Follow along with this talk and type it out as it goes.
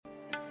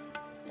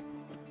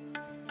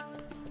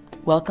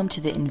Welcome to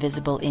the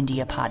Invisible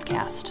India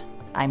podcast.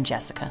 I'm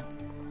Jessica.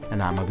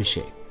 And I'm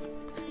Abhishek.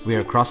 We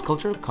are a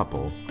cross-cultural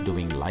couple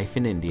doing life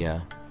in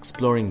India,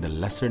 exploring the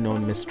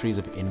lesser-known mysteries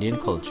of Indian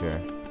culture,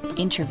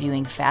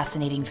 interviewing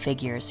fascinating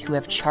figures who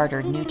have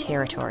chartered new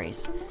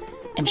territories,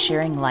 and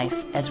sharing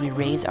life as we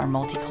raise our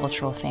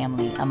multicultural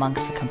family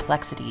amongst the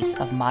complexities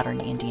of modern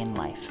Indian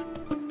life.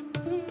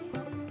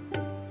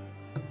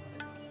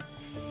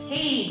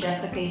 Hey,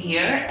 Jessica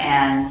here,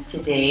 and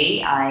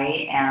today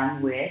I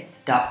am with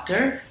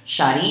Dr.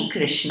 Shari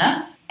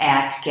Krishna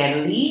at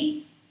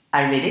Kerali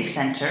Ayurvedic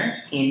Center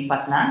in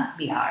Patna,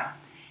 Bihar.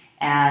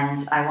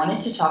 And I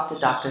wanted to talk to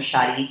Dr.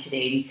 Shari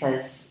today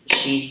because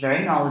she's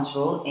very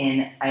knowledgeable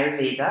in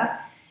Ayurveda.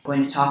 We're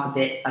going to talk a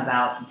bit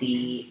about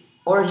the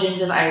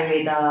origins of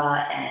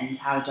Ayurveda and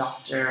how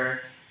Dr.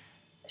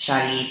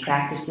 Shari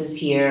practices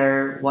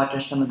here. What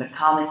are some of the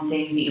common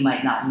things that you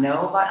might not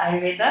know about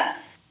Ayurveda?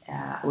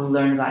 We'll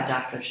learn about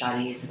Dr.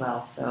 Shari as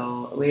well.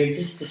 So we're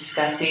just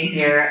discussing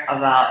here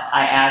about,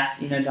 I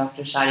asked,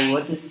 Dr. Shari,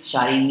 what does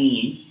Shari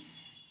mean?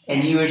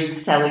 And you were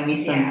just telling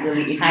me some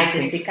really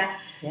interesting... Hi, Jessica.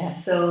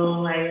 Yeah.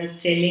 So I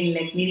was telling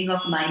meaning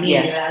of my name.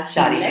 Yes,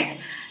 Shari.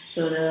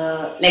 So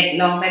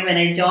long back when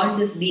I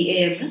joined this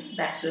BAMS,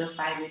 Bachelor of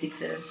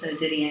Ayurvedic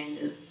Surgery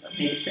and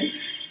Medicine.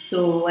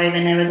 So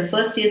when I was a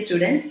first year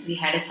student, we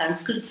had a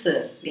Sanskrit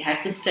sir. We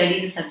had to study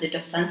the subject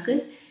of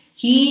Sanskrit.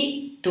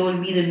 He told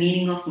me the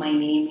meaning of my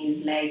name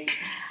is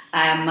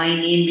my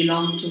name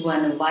belongs to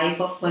one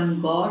wife of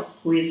one God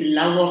who is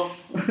love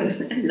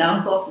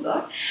of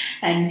God,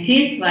 and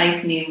his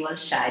wife name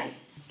was Shari.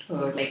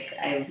 So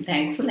I'm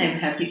thankful, I'm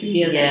happy to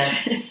hear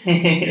yes.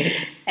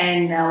 that.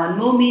 And one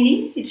more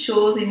meaning it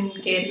shows in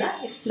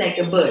Kerala, it's like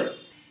a bird.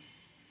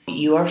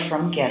 You are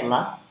from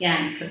Kerala. Yeah,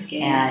 I'm from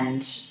Kerala.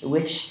 And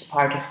which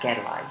part of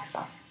Kerala are you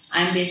from?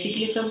 I'm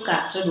basically from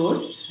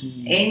Kasaragod.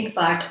 End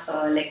part,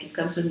 it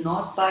comes to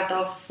north part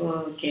of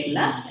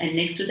Kerala, and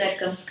next to that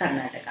comes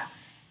Karnataka.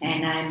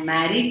 And I'm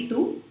married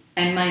to,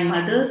 and my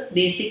mother's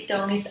basic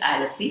town is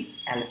Alleppey.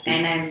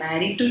 And I'm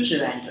married to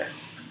Trivandrum.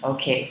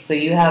 Okay, so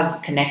you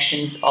have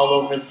connections all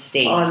over the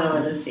states. All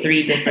over the states.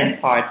 3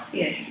 different parts.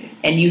 Yes.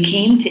 And you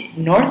came to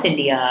North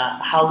India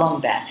how long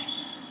back?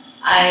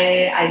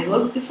 I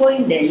worked before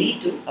in Delhi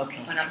too.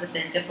 Okay. One of the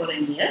center for a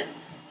year.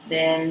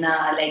 Then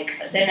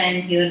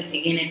I'm here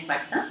again in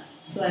Patna.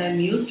 So I am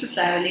used to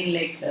traveling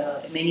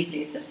many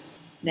places.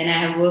 Then I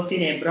have worked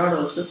in abroad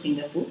also,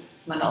 Singapore,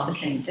 one of the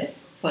center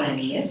for a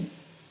year.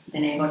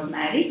 Then I got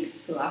married.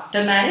 So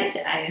after marriage,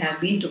 I have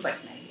been to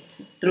Patna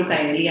here, through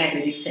Kerali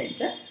Ayurvedic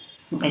Center.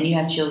 And you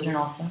have children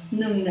also?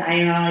 No,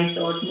 it's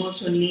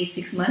almost only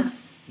 6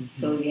 months.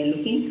 Mm-hmm. So we are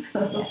looking.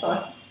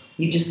 Yes.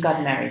 You just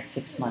got married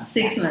 6 months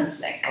 6 back. months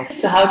back. Okay.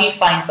 So how do you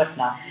find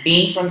Patna?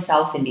 Being from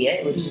South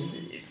India, which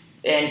is,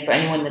 and for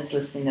anyone that's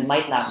listening that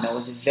might not know,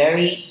 is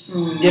very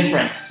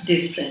different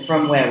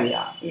from where we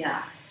are.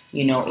 Yeah.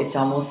 It's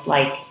almost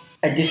like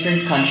a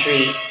different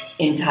country,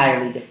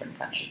 entirely different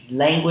country.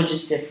 Language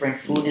is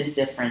different, food is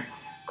different,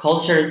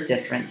 culture is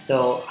different.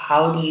 So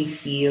how do you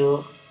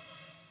feel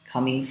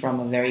coming from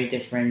a very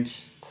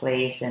different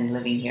place and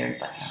living here in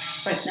Patna?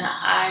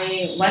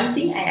 Patna, one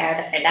thing I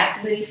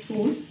adapt very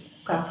soon,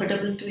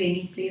 comfortable to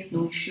any place,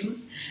 no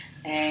issues.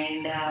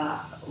 And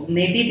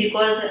maybe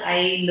because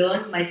I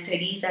learned my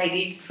studies I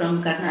did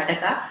from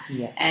Karnataka.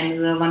 Yes.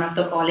 And one of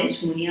the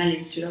college, Munial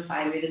Institute of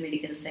Ayurveda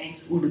Medical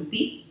Science,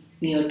 Udupi,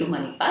 near to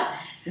Manipal,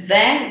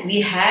 where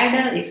we had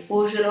an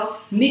exposure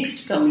of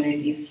mixed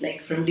communities,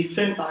 from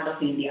different part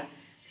of India.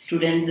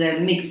 Students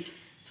are mixed.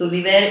 So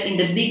we were, in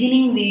the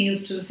beginning, we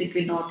used to sit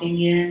with North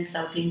Indians,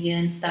 South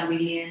Indians,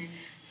 Tamilians.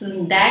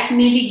 So that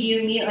maybe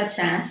gave me a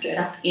chance to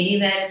adapt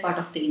anywhere part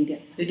of the India.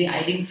 So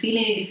I didn't feel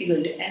any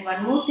difficulty. And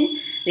one more thing,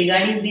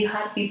 regarding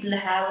Bihar, people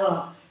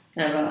have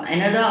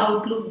another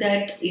outlook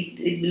that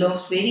it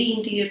belongs to very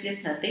interior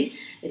place, nothing.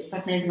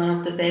 Patna is one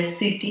of the best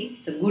city.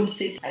 It's a good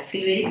city. I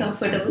feel very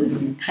comfortable.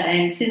 Mm-hmm.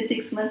 And since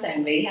 6 months,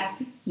 I'm very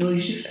happy. No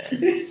issues.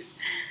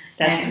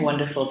 That's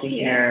wonderful to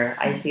hear. Yes.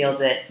 I feel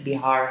that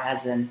Bihar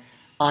has an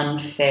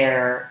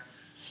unfair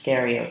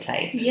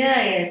stereotype.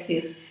 Yes.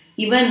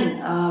 Even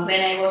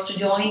when I was to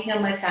join here,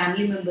 my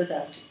family members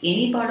asked,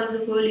 any part of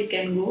the world you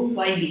can go,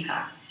 why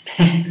Bihar?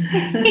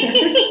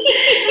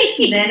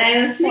 Then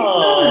I was like,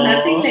 no,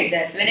 nothing like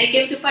that. When I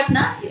came to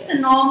Patna, it's a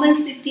normal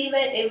city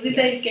where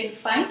everywhere you can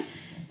find.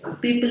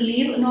 People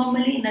live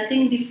normally,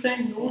 nothing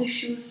different, no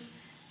issues.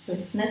 So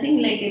it's nothing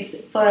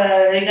it's for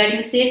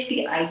regarding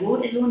safety, I go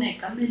alone, I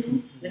come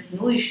alone. There's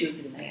no issues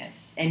in that.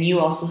 Yes. And you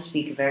also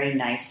speak very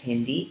nice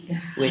Hindi,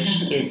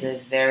 which is a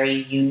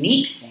very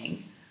unique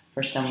thing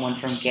for someone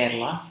from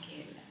Kerala.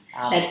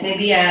 That's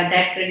maybe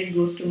that credit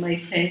goes to my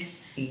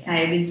friends. Yeah. I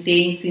have been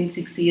staying since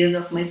 6 years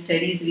of my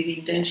studies with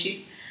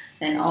internship,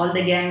 and all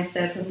the gangs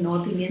are from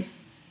North Indians.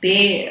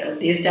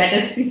 They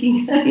started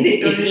speaking.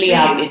 इसलिए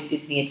आप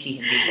इतनी अच्छी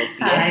हिंदी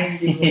बोलती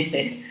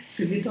है.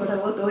 फिर भी थोड़ा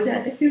बहुत हो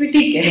जाते फिर भी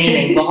ठीक है.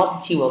 नहीं बहुत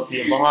अच्छी बोलती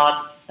है, बहुत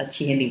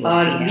अच्छी हिंदी बोलती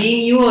है. और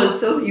being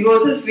you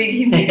also speak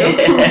Hindi.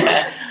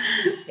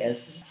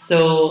 Yes. So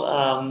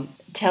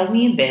tell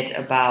me a bit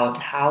about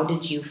how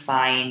did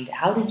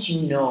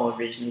you know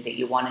originally that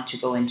you wanted to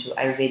go into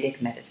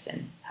Ayurvedic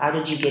medicine? How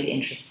did you get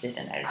interested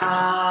in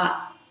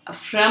Ayurveda?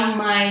 From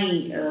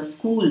my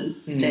school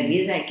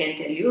studies, I can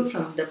tell you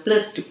from the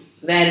plus two,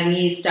 where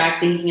we start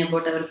thinking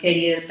about our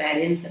career,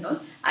 parents and all,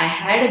 I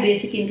had a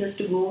basic interest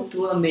to go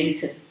to a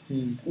medical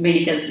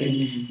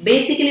field.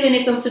 Basically, when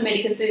it comes to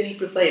medical field, we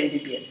prefer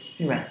MBBS.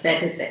 Right.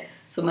 That is it.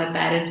 So my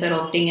parents were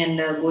opting and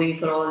going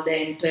for all the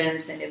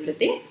entrance and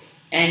everything.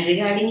 And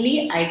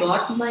regardingly, I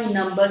got my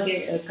number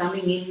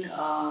coming in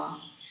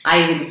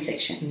Ayurvedic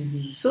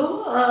section. So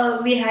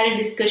we had a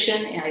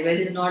discussion.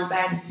 Ayurveda is not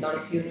bad. A lot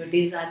of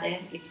universities are there.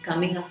 It's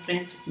coming up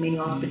front. Many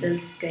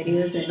hospitals,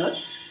 careers and all.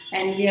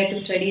 And we had to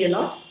study a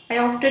lot. I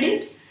opted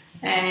it.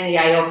 And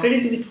I opted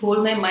it with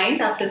whole my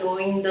mind after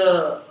knowing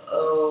the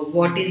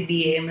what is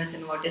BAMS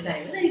and what is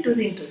Ayurveda. It was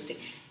interesting.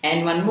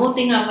 And one more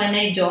thing, when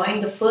I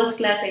joined the first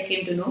class, I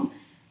came to know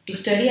to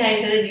study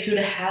Ayurveda, we should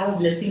have a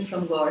blessing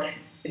from God.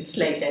 It's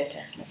like that.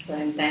 So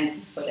I'm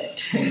thankful for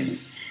that.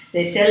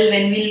 They tell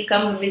when we'll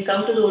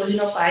come to the origin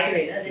of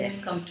Ayurveda, then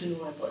we'll come to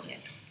know about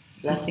it.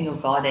 Blessing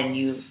of God, and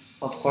you,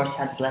 of course,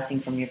 had blessing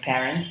from your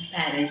parents.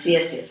 Parents,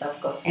 yes,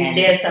 of course. With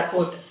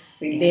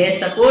their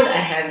support,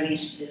 I have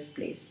reached this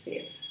place.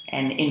 Yes.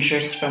 And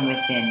interest from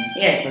within.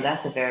 Yes. So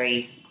that's a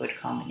very good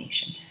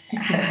combination.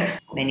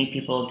 Many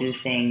people do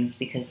things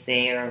because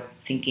they are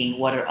thinking,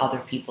 what are other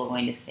people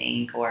going to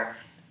think? Or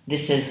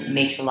this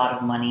makes a lot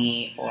of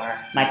money, or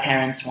my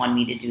parents want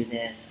me to do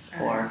this,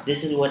 or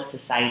this is what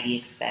society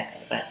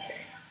expects. But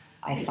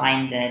I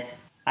find that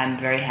I'm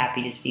very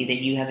happy to see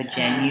that you have a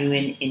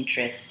genuine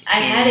interest. I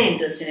had an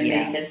interest in a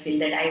medical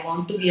field that I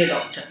want to be a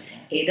doctor.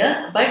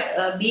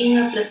 But being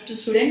a plus 2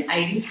 student,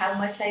 I didn't have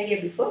much idea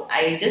before.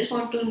 I just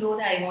want to know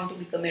that I want to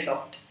become a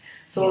doctor.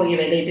 So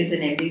whether it is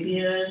an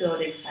MBBS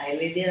or it's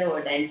Ayurveda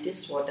or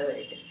dentist, whatever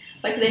it is.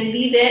 But when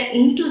we were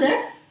into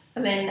that,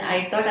 when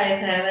I thought I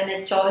have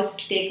a choice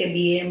to take a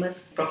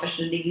BAMS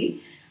professional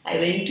degree, I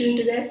went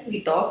into that.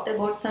 We talked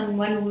about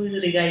someone who is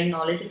regarding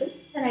knowledgeable,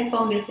 and I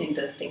found this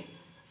interesting.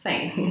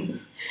 Fine.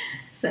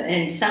 So,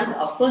 and some,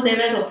 of course, there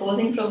was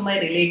opposing from my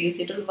relatives.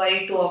 It was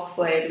why to opt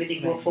for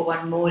Ayurvedic, go for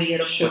one more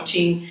year of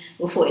coaching,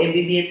 go for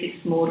MBBS,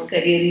 it's more,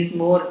 career is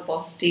more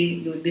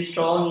positive, you will be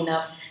strong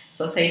enough,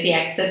 society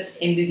accepts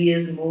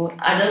MBBS more,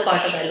 other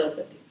part of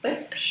allopathy.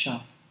 But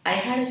I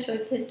had a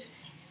choice that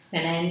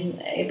when I'm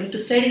able to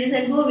study this,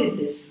 I'll go with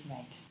this.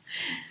 Right.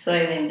 So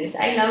I went this.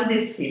 I love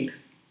this field.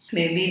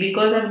 Maybe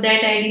because of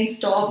that, I didn't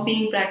stop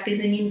being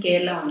practicing in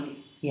Kerala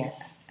only.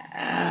 Yes.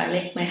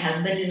 Like my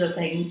husband is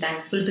also, I'm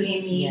thankful to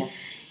him.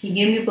 He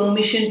gave me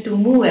permission to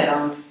move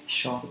around.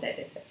 Sure. That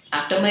is it.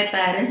 After my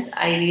parents,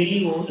 I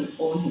really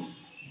own him.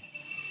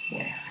 Yes.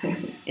 Yeah.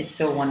 It's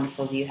so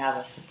wonderful. You have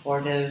a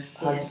supportive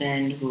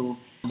husband who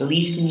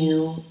believes in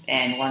you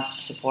and wants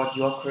to support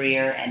your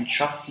career and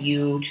trusts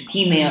you.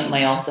 He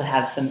may also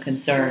have some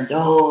concerns.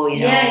 Oh,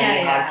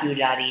 how cute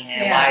daddy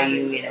hai. Why are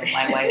you,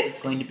 my wife is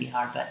going to be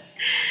hard. But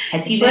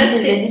has he been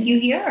to visit you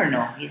here or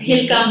no?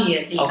 He'll come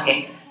here.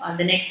 Okay. On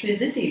the next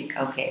visit, he'll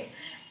come. Okay.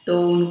 तो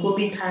उनको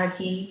भी था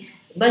कि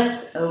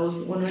बस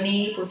उन्होंने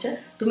ये पूछा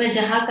तुम्हें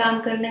जहाँ काम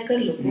करना कर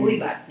लो कोई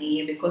बात नहीं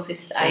है because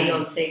it's I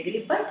also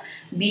agree but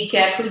be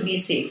careful, be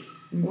safe.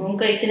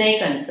 उनका इतना ही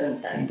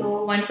concern था.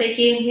 तो once I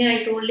came here,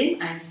 I told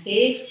him I'm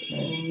safe,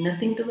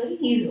 nothing to worry.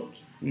 He's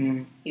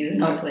okay. He's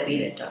not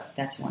worried at all.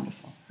 That's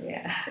wonderful.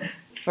 Yeah.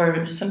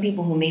 For some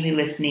people who may be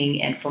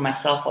listening, and for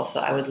myself also,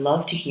 I would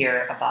love to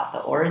hear about the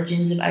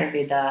origins of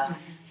Ayurveda,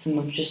 some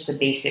of just the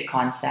basic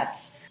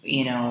concepts.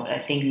 I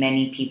think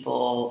many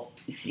people,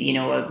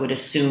 would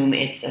assume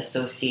it's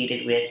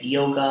associated with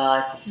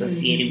yoga, it's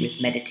associated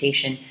with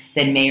meditation,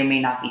 that may or may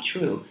not be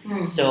true.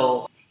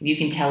 So if you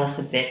can tell us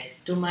a bit.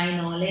 To my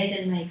knowledge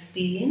and my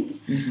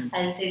experience,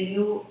 I'll tell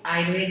you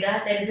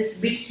Ayurveda, there is this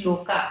bit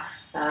sloka.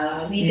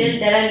 We tell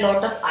there are a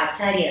lot of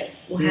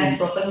acharyas who has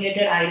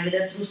propagated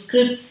Ayurveda through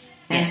scripts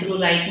and through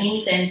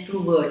writings and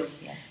through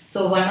words. Yes.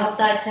 So one of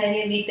the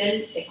acharya we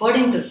tell,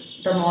 according to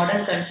the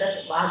modern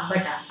concept,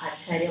 Vagbhata,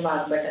 Acharya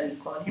Vagbhata we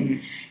call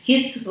him.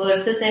 His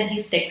verses and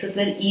his texts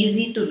were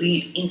easy to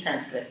read in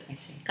Sanskrit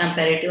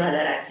compared to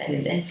other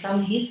acharyas. And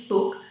from his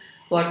book,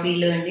 what we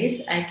learned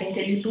is, I can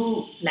tell you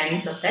 2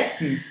 lines of that.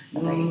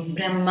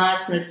 Brahma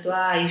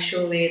smritva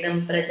aisho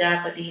vedam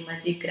prajapati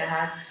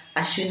majigrahat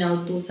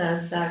ashvinautu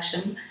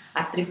sahasraksham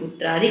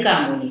atriputradi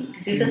kamuni.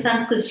 This is a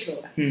Sanskrit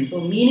shloka.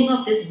 So meaning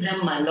of this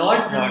Brahma,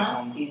 Lord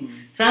Brahma,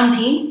 from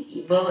him,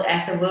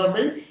 as a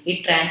verbal,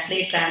 it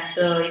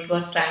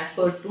was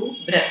transferred to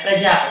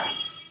Prajapati,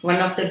 one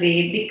of the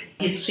Vedic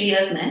history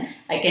of man.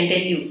 I can tell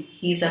you,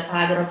 he is a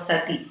father of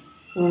Sati,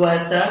 who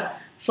was the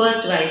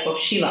first wife of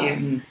Shiva,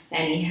 and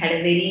he had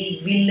a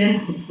very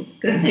villain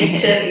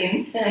picture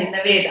in the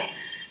Veda.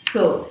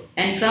 So,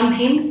 and from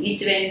him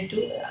it went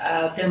to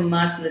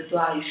Brahma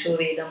Smritva Ayusho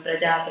Vedam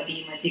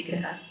Prajapati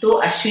Majigraha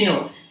to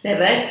Ashwino. There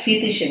were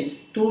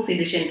physicians, 2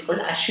 physicians called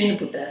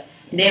Ashwinaputras.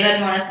 They were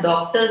known as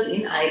doctors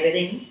in Ayurveda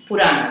in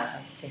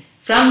Puranas.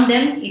 From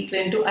them, it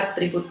went to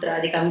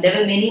Atriputra. There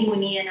were many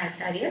Muni and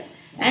Acharyas,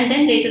 and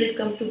then later it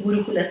come to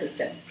Gurukula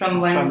system. From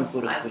one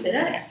Acharya,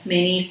 yes.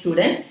 many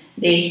students,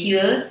 they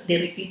hear,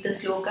 they repeat the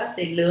slokas,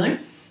 they learn,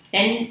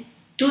 and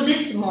to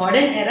this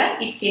modern era,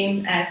 it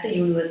came as a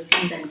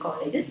universities and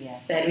colleges,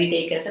 yes. where we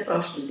take as a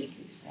professional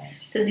degrees. Right.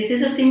 So this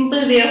is a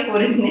simple way of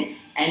origin.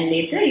 And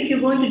later, if you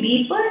go into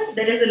deeper,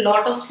 there is a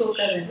lot of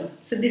slokas and all.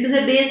 So this is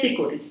a basic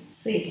origin.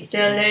 So it's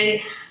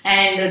started,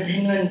 and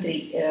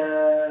Dhanvantri,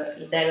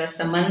 there was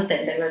a month,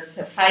 there was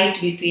a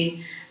fight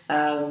between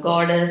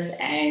goddess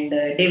and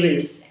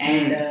devils,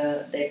 and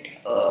that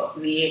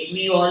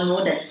we all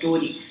know that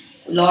story.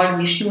 Lord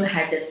Vishnu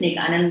had the snake,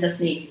 Ananda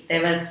snake.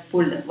 There was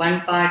pulled.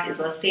 One part it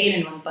was tail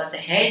and one part the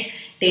head.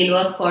 Tail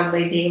was caught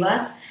by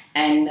devas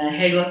and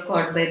head was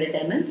caught by the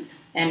demons.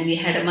 And we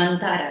had a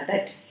Mantara,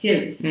 that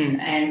hill,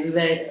 and we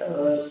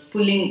were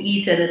pulling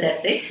each other that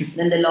side.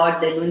 Then the Lord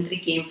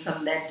Dhanvantri came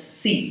from that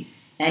sea,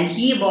 and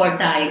he bought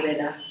the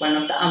Ayurveda, one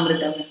of the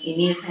Amritam. In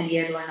his hand he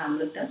had one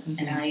Amritam,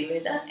 an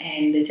Ayurveda,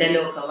 and the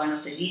Jaloka, one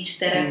of the leech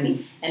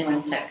therapy, and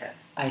one Chakra.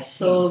 I see.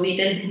 So we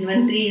tell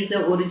Dhanvantri is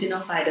the origin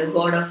of Ayurveda,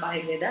 god of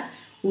Ayurveda,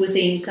 who is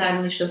the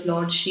incarnation of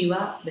Lord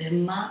Shiva,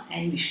 Brahma,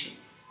 and Vishnu.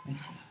 I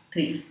see.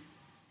 Three.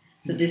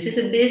 So this is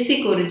a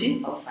basic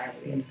origin of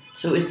Ayurveda.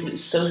 So it's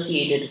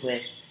associated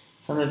with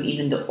some of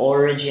even the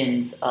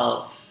origins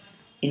of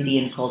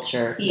Indian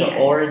culture, the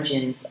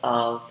origins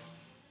of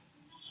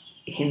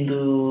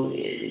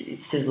Hindu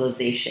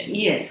civilization.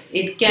 Yes,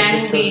 it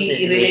can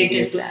be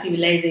related to that.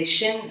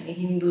 civilization,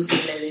 Hindu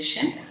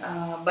civilization,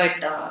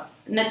 but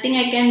nothing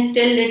I can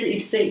tell that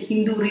it's a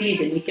Hindu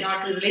religion. We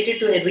cannot relate it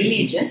to a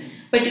religion,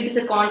 but it is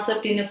a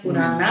concept in the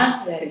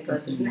Puranas where it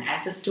was written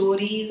as a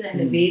stories and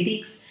the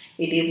Vedics.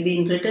 It is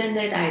being written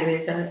that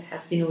Ayurveda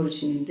has been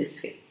originated in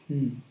this way.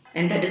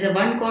 And that is a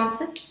one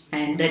concept,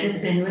 and that is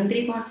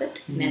Dhanvantri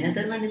concept. And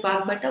another one is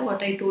Vagbhata,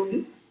 what I told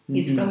you.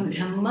 It's from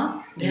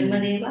Brahma,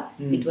 Brahmadeva.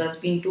 It was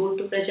being told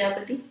to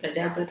Prajapati.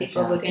 Prajapati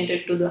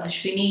propagated to the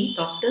Ashwini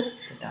doctors,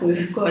 who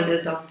is called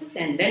as doctors,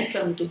 and then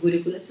from the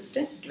Gurukula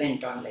system, it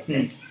went on like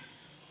that.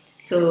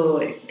 So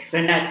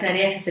different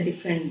Acharya has a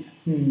different.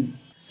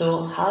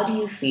 So how do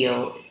you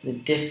feel the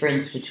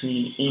difference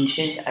between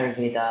ancient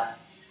Ayurveda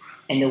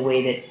and the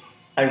way that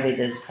Ayurveda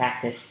is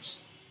practiced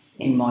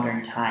in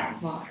modern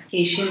times?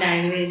 Asian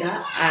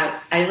Ayurveda,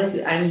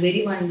 I'm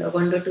very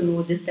wonder to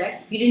know this,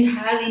 that we didn't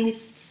have any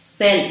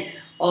cell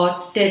or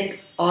stent,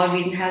 or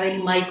we didn't have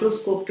any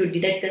microscope to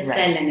detect the cell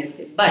and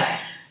everything. But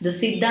the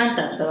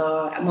Siddhanta,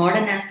 the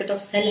modern aspect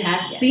of cell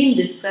has been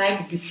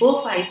described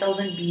before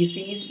 5000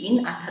 BCs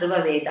in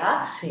Atharva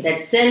Veda. That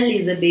cell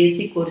is the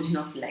basic origin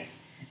of life.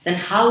 Then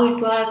how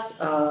it was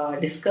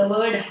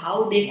discovered,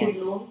 how they could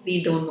know,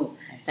 we don't know.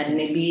 And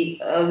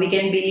maybe we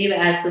can believe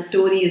as the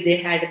stories they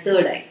had a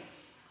third eye.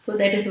 So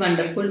that is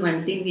wonderful.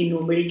 One thing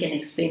nobody can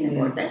explain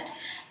about that.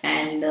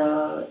 And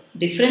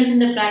difference in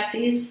the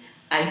practice,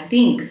 I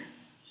think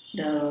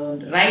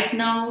right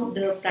now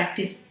the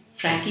practice,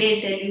 frankly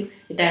I tell you,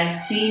 it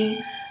has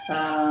been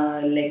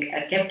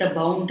kept a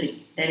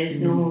boundary. There is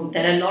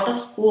there are a lot of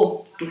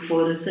scope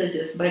for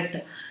researchers,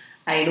 but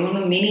I don't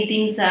know, many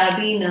things have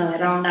been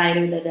around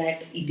Ayurveda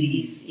that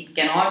it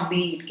cannot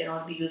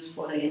be used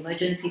for an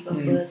emergency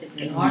purpose, it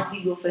cannot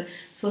be go for,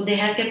 so they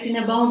have kept in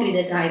a boundary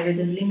that Ayurveda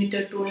is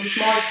limited to only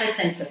small such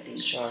and such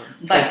things. Sure.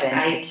 But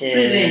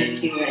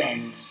preventive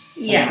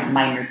and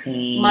minor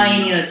pain.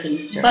 Minor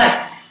things. Sure.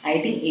 But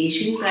I think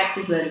Asian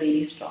practice were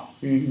very strong.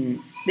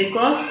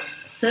 Because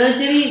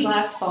surgery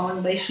was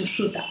found by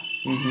Sushruta.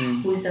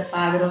 Who is a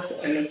father of,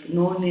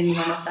 known in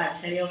one of the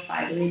Acharya of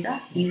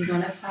Ayurveda. He is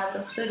known as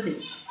father of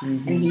surgery.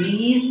 And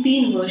he is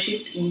being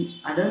worshipped in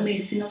other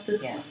medicine of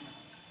systems.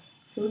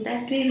 So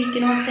that way we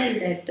cannot tell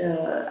that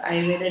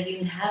Ayurveda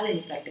didn't have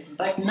any practice.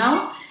 But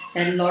now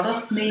there are a lot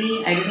of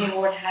many, I don't know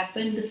what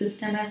happened, the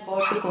system has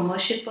got to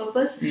commercial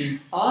purpose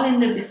or in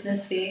the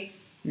business way.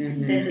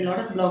 There's a lot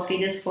of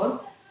blockages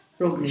for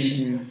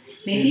progression.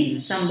 Maybe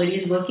somebody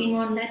is working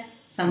on that.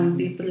 Some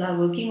people are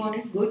working on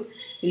it. Good.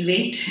 We'll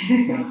wait.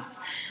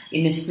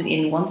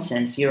 In one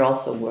sense, you're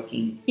also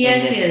working in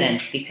this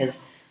sense, because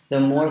the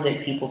more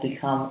that people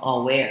become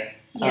aware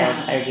of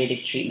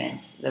Ayurvedic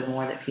treatments, the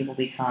more that people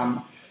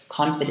become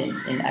confident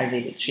in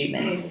Ayurvedic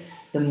treatments,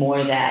 the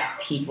more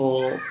that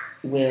people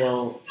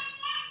will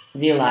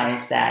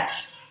realize that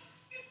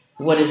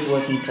what is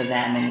working for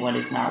them and what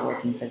is not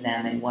working for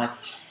them, and what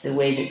the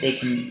way that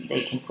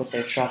they can put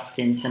their trust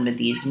in some of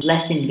these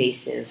less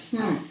invasive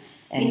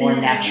and more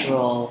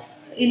natural.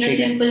 In a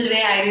simple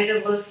way,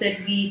 Ayurveda works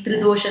at the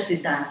Tridosha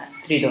Siddhanta.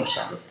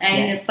 Tridosha.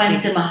 And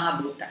Pancha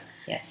Mahabhuta.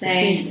 Yes. So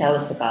please tell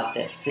us about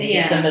this. This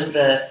is some of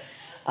the,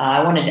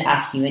 I wanted to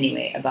ask you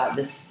anyway about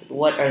this.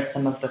 What are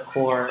some of the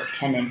core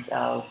tenets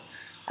of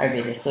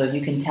Ayurveda? So you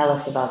can tell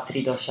us about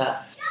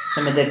Tridosha,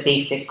 some of the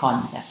basic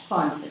concepts.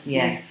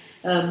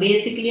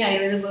 Basically,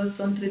 Ayurveda works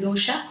on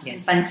Tridosha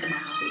and Pancha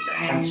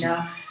Mahabhuta.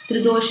 And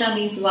Tridosha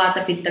means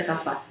Vata, Pitta,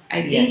 Kapha.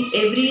 I think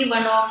every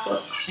one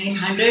of in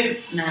 100,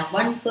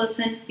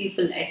 1%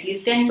 people, at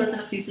least 10%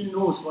 of people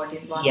knows what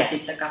is Vata,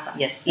 Pitta, Kapha.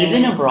 Yes,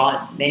 even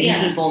abroad, many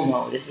people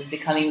know. This is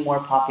becoming more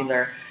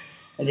popular.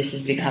 This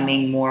is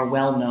becoming more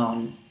well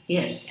known.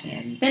 Yes.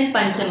 Then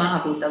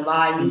Panchamahabhuta,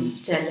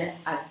 Vayu, Jala,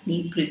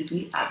 Agni,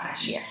 Prithvi,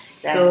 Akash. Yes.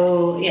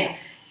 So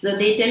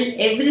they tell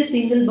every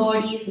single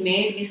body is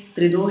made with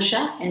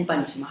Tridosha and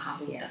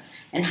Panchamahabhuta.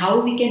 Yes. And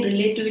how we can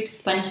relate to it,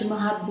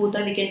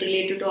 Panchamahabhuta, we can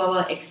relate it to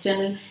our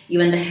external,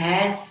 even the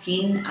hair,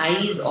 skin,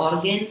 eyes,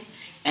 organs,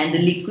 and the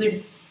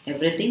liquids,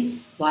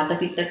 everything. Vata,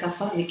 Pitta,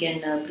 Kapha, we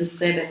can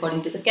prescribe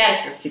according to the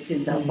characteristics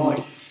in the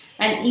body.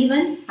 And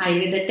even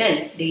Ayurveda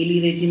tells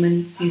daily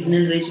regimen,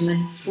 seasonal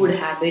regimen, food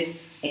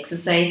habits,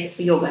 exercise,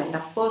 yoga. And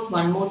of course,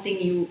 one more thing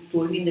you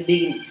told me in the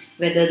beginning,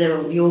 whether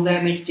the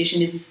yoga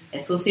meditation is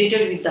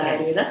associated with the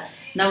Ayurveda.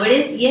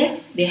 Nowadays,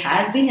 yes, they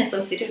have been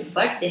associated,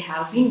 but they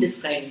have been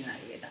described in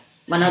Ayurveda.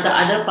 One of the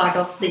other part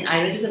of the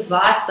Ayurveda is a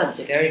vast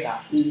subject. Very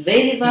vast.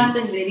 Very vast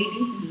and very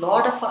deep.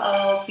 Lot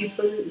of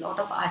people, lot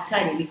of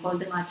acharya, we call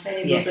them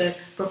acharya, those are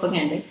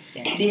propaganda.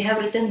 They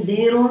have written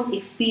their own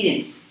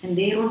experience and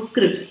their own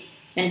scripts.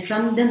 And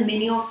from them,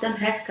 many of them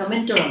has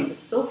commented on this.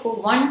 So for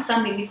one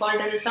Samhita, we call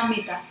it as a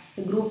Samhita,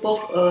 a group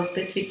of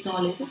specific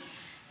knowledges.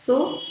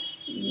 So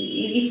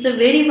it's a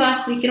very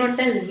vast, we cannot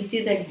tell which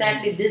is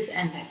exactly this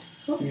and that.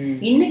 So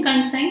in a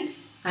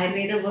conscience,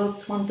 Ayurveda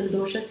works on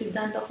Tridosha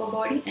Siddhanta of a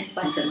body and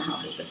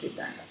Panchamahabhuta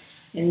Siddhanta.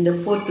 And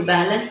to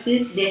balance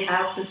this, they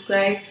have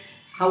prescribed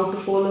how to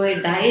follow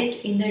a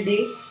diet in a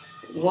day,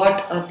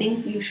 what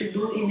things you should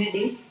do in a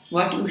day,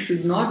 what you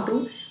should not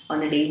do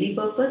on a daily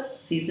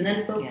purpose,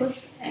 seasonal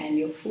purpose, and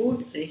your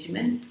food,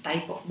 regimen,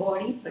 type of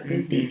body,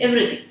 prakriti,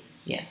 everything.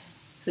 Yes.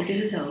 So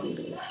this is how we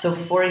do it. So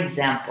for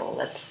example,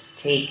 let's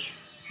take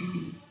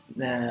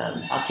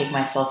I'll take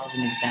myself as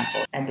an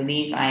example. I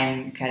believe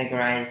I'm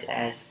categorized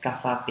as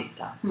Kapha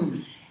Pitta.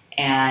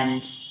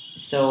 And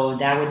so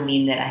that would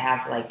mean that I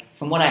have, like,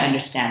 from what I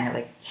understand, I have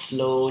like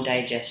slow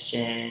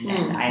digestion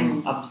and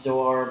I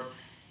absorb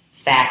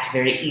fat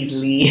very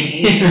easily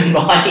in the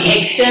body.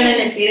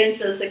 External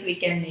appearance also we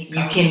can make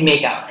out. You can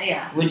make out.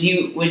 Yeah. Would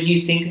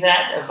you think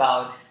that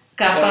about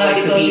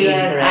Kapha, because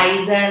your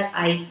eyes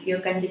are, your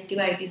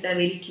conjunctivitis are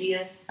very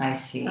clear. I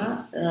see.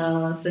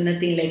 So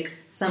nothing like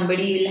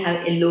somebody will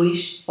have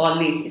yellowish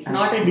always. It's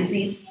not a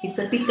disease. It's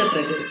a Pitta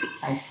Prakriti.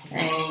 I see.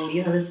 And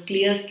you have a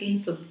clear skin,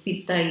 so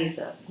Pitta is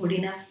good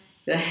enough.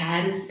 Your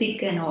hair is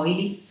thick and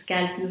oily.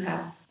 Scalp you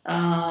have,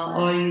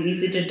 or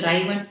is it a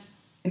dry one?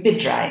 A bit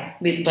dry,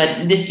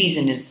 but this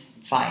season is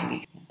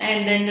fine.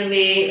 And then the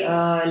way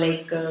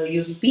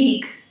you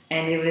speak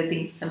and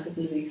everything, some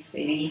people speak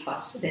very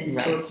fast. Then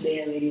shows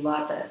they are very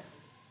Vata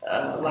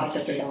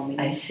predominant.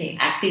 I see.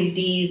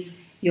 Activities,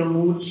 your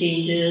mood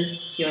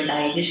changes, your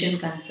digestion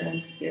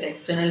concerns, your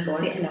external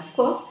body, and of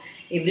course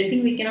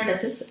everything we cannot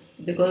assess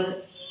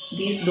because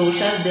these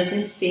doshas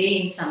doesn't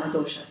stay in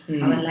Samadosha.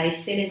 Our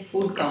lifestyle and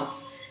food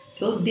counts.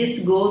 So this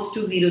goes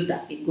to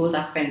Viruddha. It goes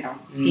up and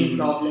down. Skin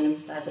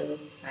problems,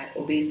 others,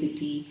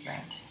 obesity,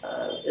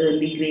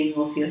 early graying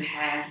of your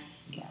hair.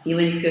 Yes.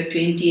 Even if you're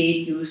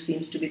 28, you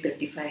seems to be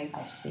 35.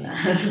 I see.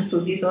 So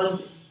this all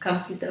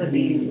comes with our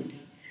daily routine.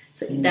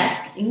 So in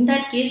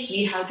that case,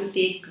 we have to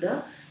take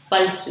the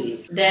pulse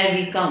reading. There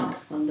we count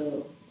on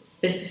the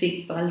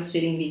specific pulse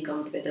reading. We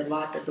count whether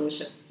Vata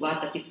dosha,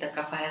 Vata Pitta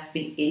Kapha has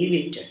been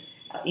elevated,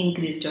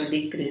 increased or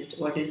decreased.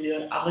 What is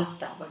your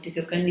avastha? What is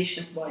your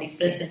condition of body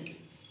presently?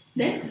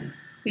 Then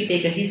we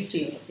take a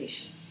history of the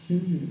patients.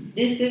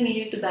 This way we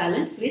need to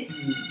balance with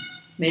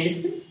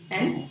medicine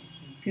and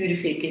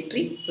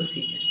purificatory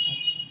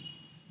procedures.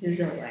 This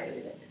is how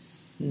Ayurveda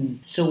is.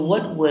 So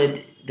what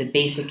would the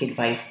basic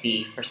advice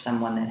be for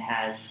someone that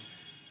has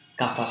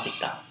Kapha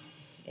Pitta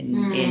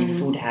in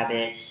food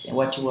habits,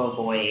 what to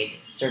avoid,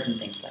 certain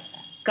things like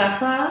that?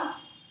 Kapha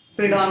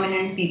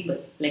predominant people,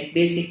 like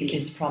basically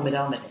is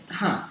predominant.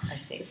 I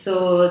see.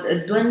 So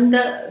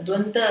Dvanda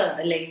Dvandaja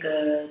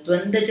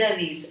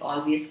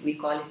we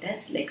call it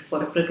as like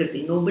for a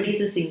Prakriti. Nobody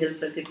is a single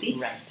Prakriti.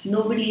 Right.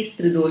 Nobody is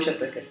Tridosha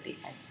Prakriti.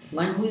 So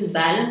one who is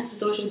balanced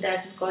Tridosha with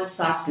that is called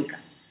Sattvika.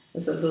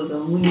 So those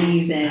are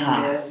Munis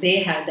and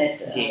they have that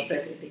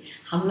Prakriti.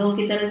 Hum log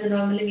ki tarah se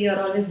normally we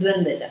are always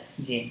Dvandaja.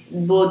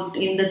 Both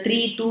in the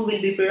 3, 2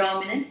 will be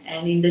predominant,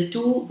 and in the 2,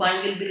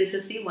 1 will be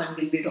recessive, 1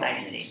 will be dominant. I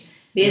see.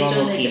 Based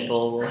normal on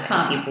people,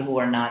 people who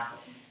are not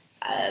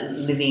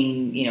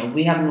living,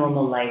 we have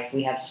normal life,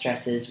 we have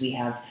stresses, we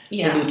have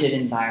polluted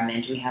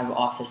environment, we have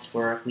office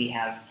work, we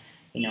have,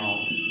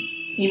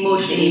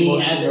 emotional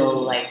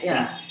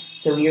things.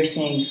 So you're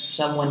saying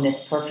someone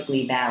that's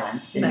perfectly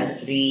balanced in the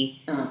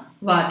 3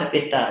 Vata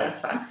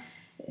Pitta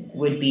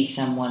would be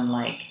someone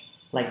like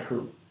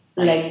who?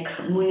 Like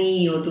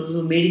Muni or those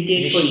who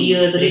meditate for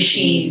years,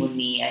 Rishis.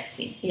 Muni, I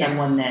see.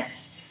 Yeah.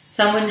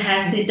 Someone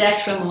has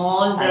detached from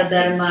all the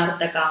dharma,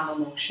 artha, kama,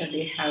 moksha.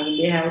 They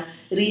have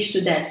reached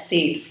to that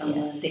state from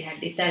they had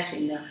detached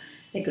in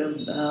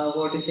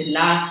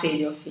last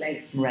stage of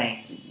life.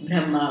 Right.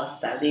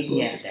 Brahmavastha. They go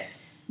to that.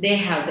 They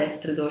have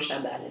that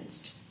tridosha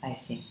balanced. I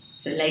see.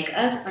 So like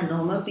us, a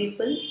normal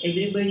people,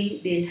 everybody,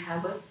 they'll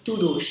have two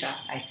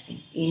doshas. I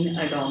see. In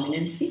a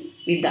dominancy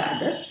with the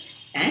other,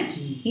 and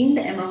in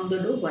the among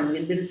the two, one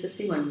will be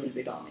recessive, one will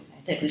be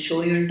dominant. That will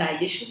show you in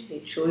digestion,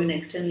 it will show you in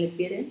external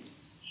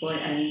appearance,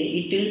 and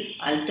it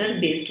will alter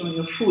based on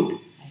your food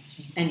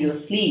and your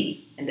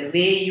sleep and the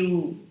way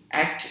you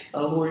act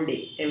a whole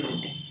day,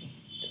 everything.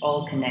 It's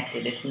all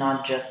connected. It's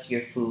not just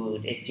your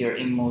food, it's your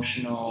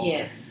emotional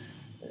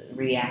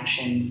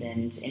reactions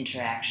and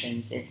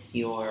interactions. It's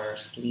your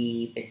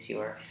sleep, it's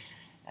your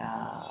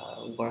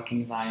work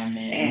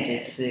environment,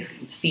 it's the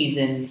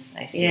seasons.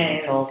 I see.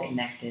 It's all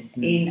connected.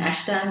 In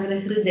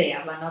Ashtanga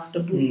Hridaya, one of the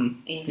book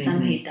in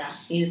Samhita,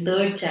 in the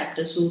 3rd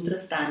chapter, Sutra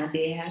Sthana,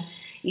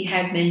 he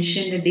had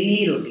mentioned a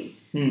daily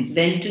routine.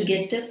 When to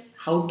get up,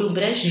 how to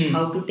brush,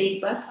 how to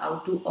take bath, how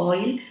to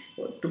oil,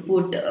 to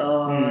put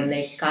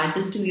like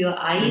kajal to your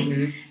eyes,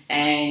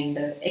 and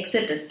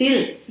etc.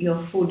 Till your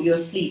food, your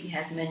sleep. He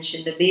has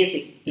mentioned the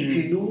basic. If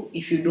you do,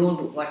 if you don't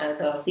do, what are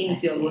the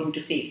things you are going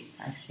to face.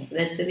 I see.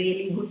 That's a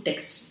really good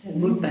text, a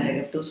good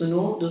paragraph. Those who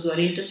know, those who are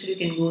interested, you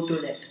can go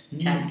through that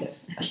chapter.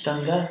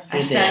 Ashtanga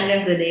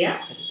Hridaya,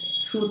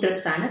 Sutra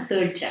Sthana,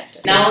 3rd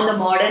chapter. Now the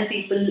modern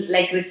people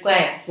like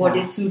require what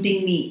is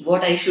suiting me,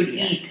 what I should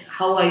eat,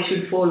 how I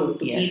should follow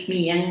to keep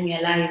me young,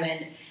 alive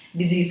and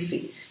disease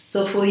free.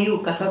 So for you,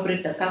 kapha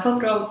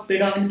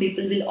predominant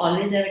people will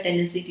always have a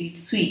tendency to eat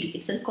sweet.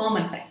 It's a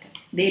common factor.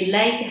 They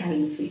like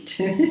having sweet.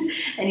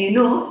 And you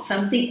know,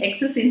 something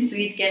excess in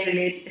sweet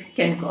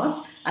can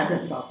cause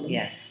other problems.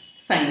 Yes.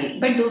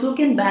 Finally. But those who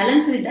can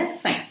balance with that,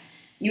 fine.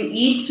 You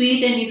eat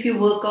sweet, and if you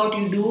work out,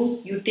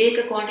 you take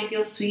a quantity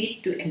of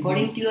sweet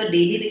according to your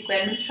daily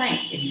requirement, fine.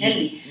 It's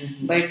healthy.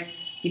 But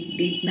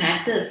it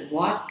matters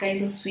what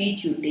kind of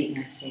sweet you take.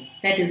 I see.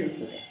 That is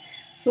also there.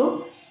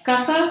 So,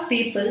 kapha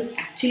people,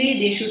 actually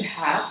they should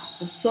have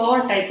a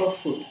sour type of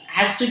food,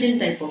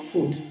 astringent type of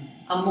food,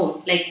 a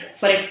more. Like,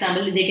 for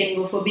example, they can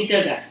go for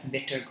bitter gourd.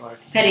 Bitter gourd.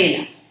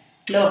 Karela.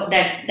 No,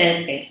 that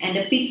kind. And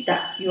the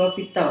pitta, you have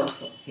pitta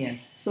also. Yes.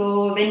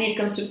 So when it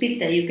comes to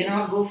pitta, you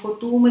cannot go for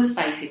too much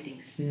spicy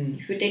things.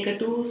 If you take a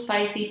too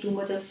spicy, too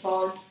much of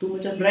salt, too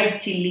much of red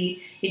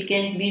chili, it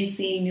can be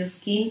seen in your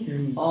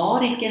skin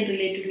or it can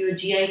relate to your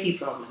GIT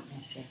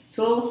problems.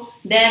 So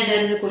there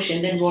is a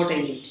question, then what I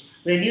eat?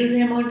 Reduce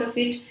the amount of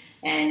it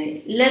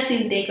and less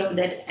intake of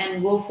that,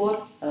 and go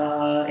for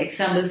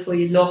example for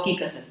your lauki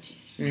ka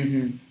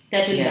sabji.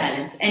 That will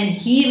balance, and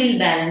ghee will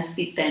balance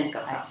pitta and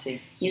kapha. I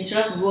see.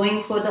 Instead of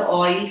going for the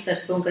oil,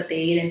 sarson ka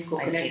tel and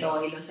coconut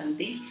oil or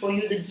something, for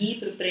you the ghee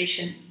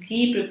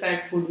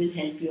prepared food will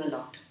help you a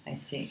lot. I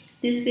see.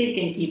 This way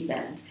you can keep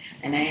balance.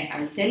 And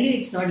I'll tell you,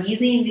 it's not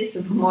easy in this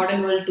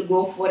modern world to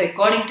go for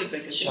according to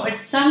prevention, but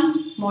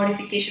some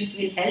modifications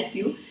will help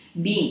you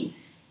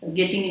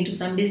getting into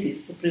some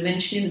disease. So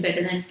prevention is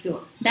better than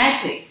cure.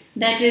 That way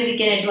we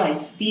can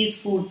advise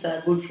these foods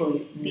are good for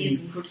you.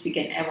 These foods you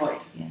can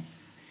avoid.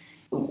 Yes.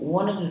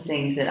 One of the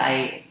things that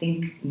I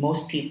think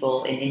most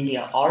people in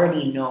India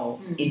already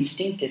know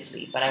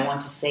instinctively, but I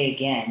want to say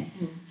again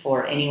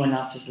for anyone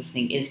else who's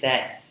listening, is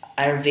that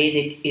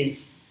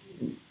Ayurvedic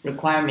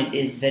requirement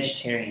is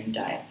vegetarian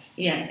diet.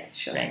 Yeah,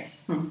 sure. Right.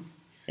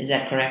 Is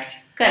that correct?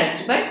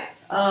 Correct, but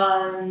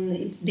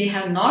they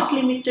have not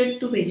limited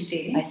to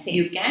vegetarian. I see.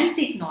 You can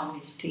take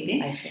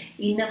non-vegetarian. I see.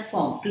 In a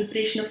form,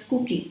 preparation of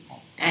cooking.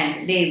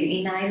 And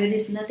in Ayurveda,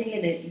 it's nothing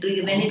like that.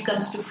 When it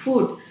comes to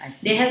food,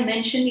 they have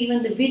mentioned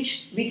even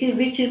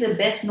which is the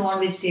best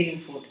non-vegetarian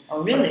food.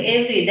 Oh,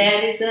 really?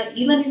 There is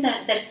even in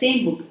that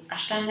same book,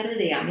 Ashtanga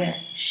Hridaya,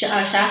 yes.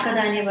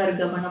 Shakadanya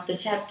Varga, one of the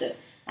chapter.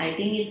 I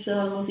think it's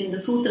almost in the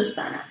Sutra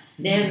Sthana.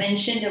 They have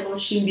mentioned about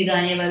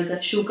Shimbidanya Varga,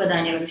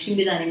 Shukadanya Varga.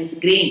 Shimbidanya means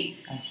grain.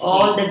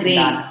 All the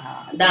grains.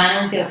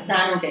 दानों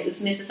के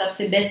उसमें से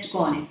सबसे best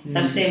कौन है,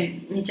 सबसे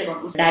नीचे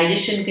कौन,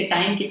 डाइजेशन के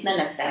टाइम कितना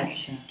लगता है,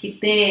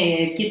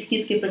 कितने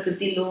किस के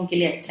प्रकृति लोगों के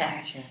लिए अच्छा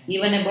है.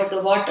 Even about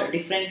the water,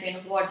 different kind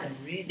of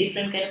waters,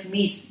 different kind of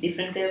meats,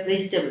 different kind of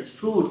vegetables,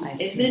 fruits,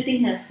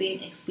 everything has been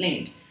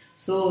explained.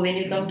 So when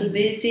you come to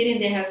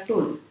vegetarian, they have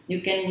told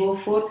you can go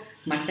for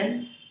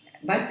mutton,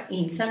 but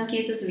in some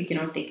cases we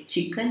cannot take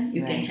chicken.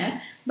 You can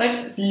have,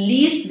 but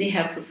least they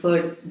have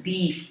preferred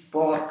beef,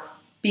 pork,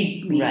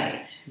 pig meats.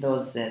 Right,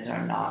 those that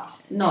are not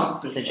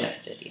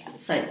suggested.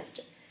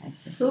 Suggested.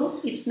 So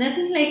it's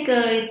nothing like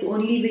it's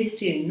only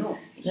vegetarian. No,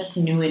 that's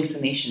new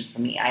information for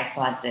me. I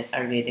thought that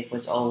Ayurvedic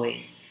was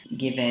always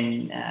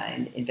given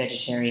in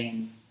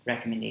vegetarian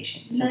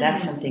recommendations. So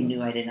that's something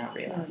new I did not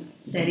realize.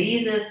 There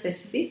is a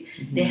specific.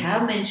 They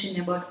have mentioned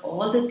about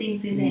all the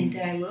things in the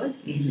entire world,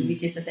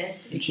 which is the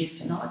best, which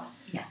is not.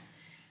 Yeah,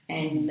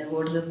 and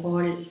what is the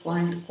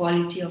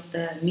quality of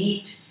the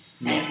meat.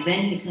 And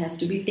when it has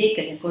to be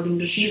taken according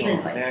to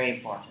season wise. Very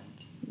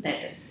important.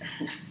 That is.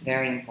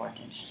 Very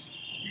important.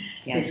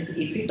 Yes. So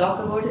if we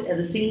talk about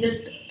the single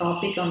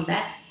topic on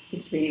that,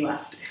 it's very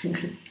vast.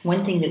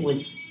 One thing that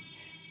was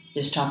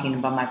just talking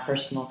about my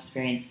personal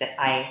experience that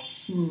I,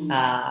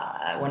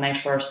 when I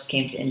first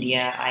came to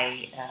India,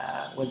 I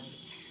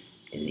was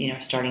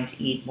starting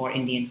to eat more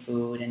Indian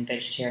food and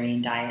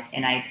vegetarian diet,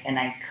 and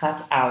I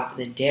cut out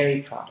the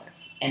dairy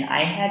products, and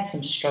I had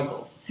some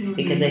struggles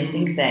because I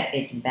think that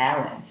it's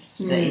balanced.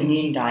 The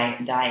Indian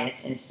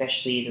diet, and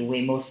especially the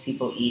way most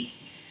people eat,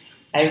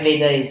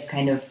 Ayurveda is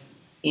kind of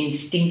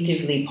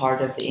instinctively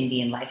part of the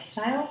Indian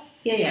lifestyle.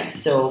 Yeah.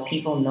 So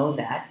people know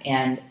that,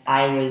 and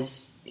I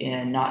was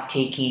not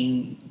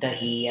taking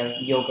dahi, I was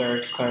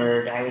yogurt,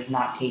 curd, I was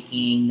not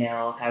taking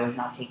milk, I was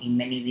not taking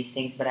many of these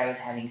things, but I was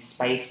having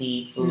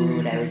spicy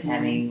food, I was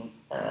having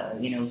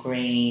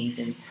grains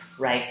and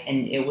rice,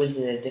 and it was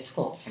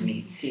difficult for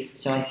me.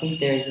 So I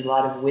think there's a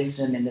lot of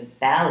wisdom in the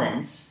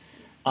balance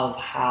of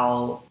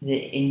how the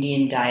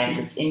Indian diet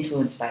that's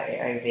influenced by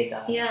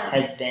Ayurveda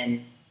has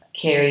been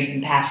carried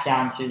and passed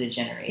down through the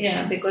generations.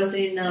 Yeah, because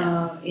in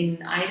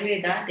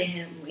Ayurveda, they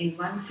have in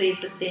one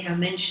phrases they have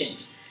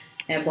mentioned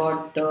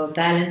about the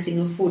balancing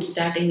of food,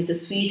 starting with the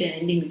sweet and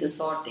ending with the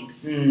sour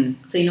things.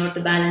 So in order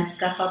to balance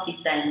kapha,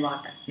 pitta and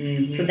vata.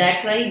 So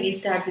that why we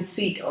start with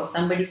sweet, or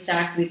somebody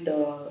start with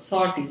the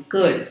sour thing,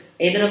 curd,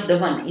 either of the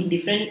one in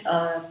different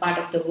part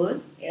of the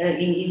world.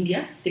 In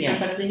India, different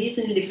part of the India is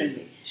in a different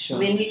way. Sure.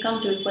 When we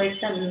come to, for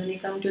example, when we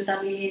come to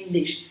Tamilian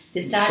dish, they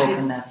start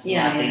coconuts, with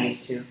they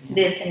used to.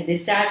 Yeah. They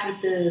start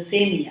with the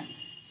semia,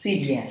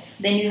 sweet. Yes.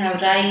 Then you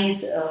have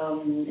rice,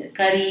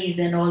 curries,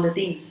 and all the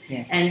things.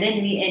 Yes. And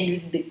then we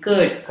end with the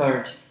curds.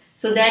 Curd.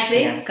 So that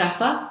way, Yes.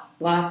 kapha,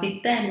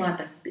 pitta, and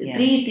vata. Yes.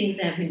 Three things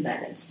have been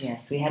balanced.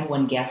 Yes, we had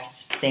one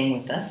guest staying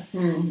with us,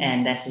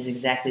 and this is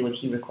exactly what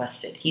he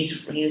requested. He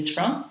was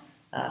from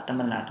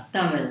Tamil Nadu.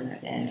 Tamil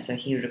Nadu. And so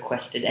he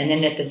requested, and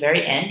then at the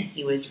very end,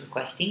 he was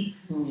requesting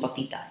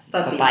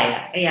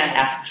papaya. Yeah.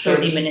 After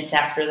 30 minutes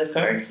after the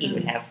curd, he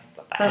would have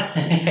papaya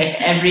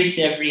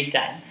every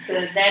time. So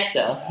that's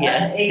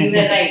you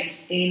were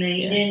right. In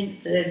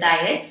Indian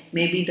diet,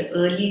 maybe the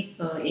early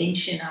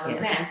ancient our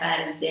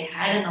grandparents, they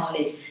had a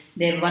knowledge.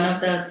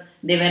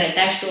 They were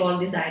attached to all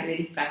these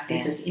Ayurvedic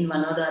practices in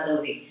one or the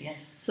other way.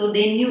 Yes. So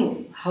they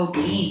knew how to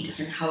eat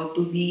and how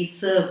to be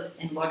served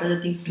and what are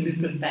the things to be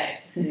prepared.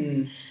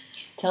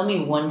 Tell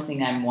me one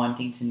thing I'm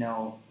wanting to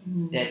know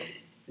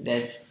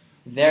that's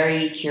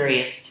very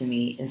curious to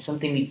me, and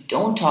something we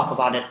don't talk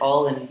about at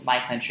all in my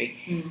country,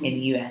 in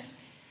the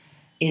US,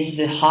 is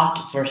the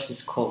hot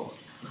versus cold.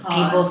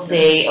 People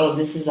say, "Oh,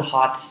 this is a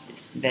hot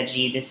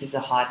veggie. This is a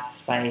hot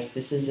spice.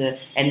 This is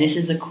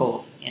a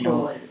cold."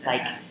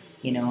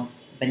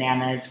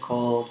 Banana is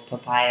cold,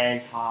 papaya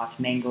is hot,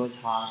 mango is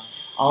hot.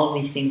 All of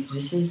these things.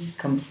 This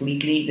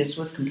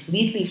was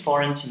completely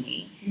foreign to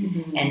me.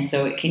 And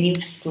so, can you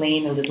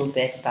explain a little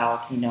bit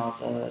about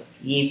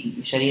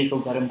ये शरीर को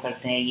गर्म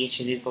करते हैं, ये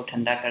शरीर को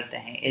ठंडा करते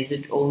हैं? Is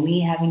it only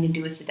having to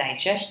do with the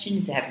digestion?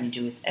 Is it having to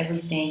do with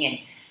everything? And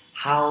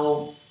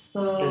how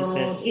does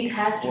this it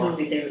has to work?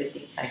 do with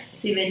everything. I see.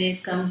 See, when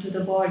it's come to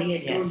the body, I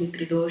told you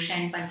Tridosha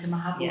and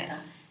Panchamahabhuta.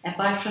 Yes.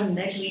 Apart from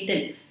that, we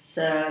tell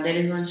there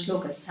is one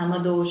shloka,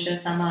 Samadosha,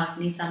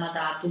 Samagni,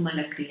 Samadhatu,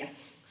 Malakriya.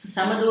 So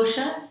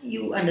Samadosha,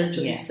 you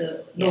understood. Yes.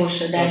 It's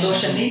dosha. That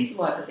dosha means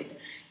water.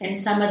 And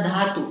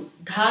Samadhatu.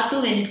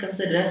 Dhatu, when it comes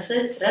to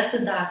rasa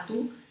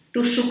dhatu to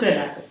shukra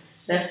dhatu.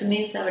 Rasa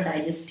means our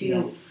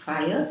digestive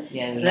fire.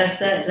 Yeah,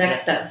 Rasa,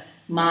 rakta.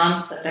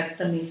 Mamsa,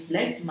 rakta means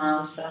blood.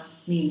 Mamsa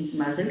means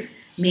muscles.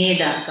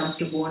 Meda comes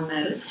to bone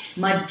marrow.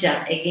 Majja,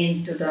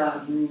 again to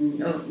the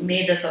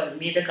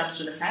Meda comes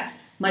to the fat.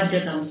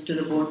 Majja comes to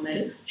the bone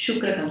marrow.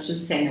 Shukra comes to the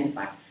semen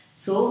part.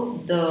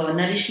 So the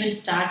nourishment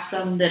starts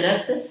from the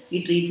rasa,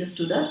 it reaches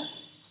to the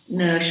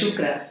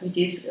shukra, which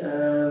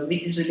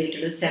is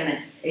related to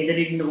semen, either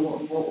in the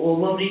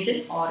ovum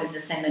region or in the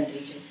semen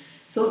region.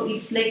 So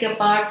it's like a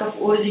part of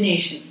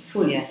origination,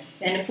 food. Yes.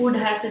 And food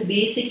has a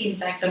basic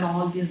impact on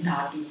all these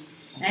dhatus.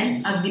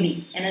 And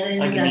Agni, another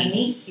thing is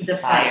Agni is a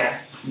fire.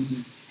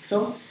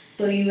 So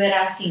you were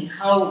asking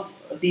how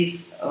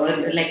this,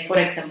 like for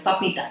example,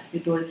 papita, you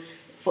told.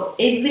 For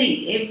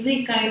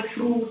every kind of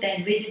fruit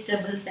and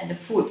vegetables and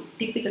food,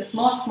 typical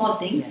small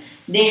things,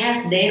 they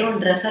have their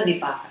own rasa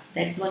vipaka.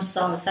 That's one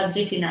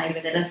subject in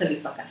Ayurveda, rasa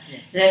vipaka.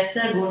 Yes.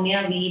 Rasa,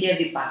 gunya, virya,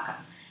 vipaka.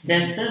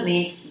 Rasa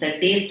means the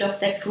taste of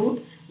that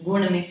fruit.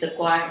 Guna means the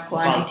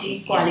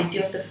quality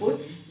of the food.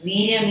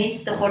 Virya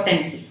means the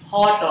potency,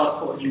 hot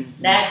or cold.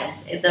 That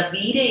is, the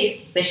virya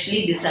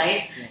especially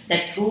decides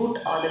that fruit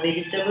or the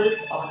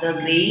vegetables or the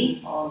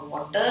grain or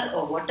water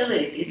or whatever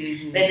it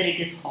is, whether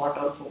it is hot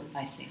or cold.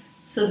 I see.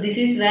 So this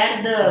is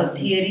where the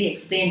theory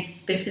explains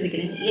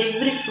specifically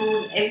every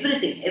fruit,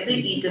 everything, every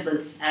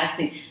eatables has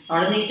been,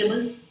 not only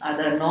eatables,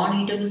 other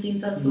non-eatable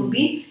things also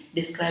been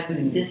described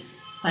with this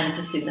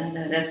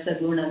Panchasiddhanta, Rasa,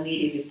 Guna,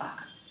 Virya,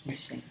 Vipaka.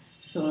 Interesting.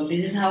 So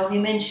this is how we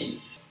mentioned.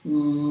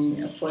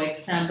 For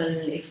example,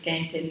 if I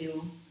can tell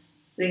you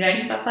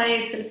regarding papaya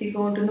itself, if you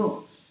want to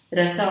know,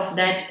 rasa of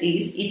that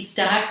is, it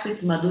starts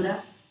with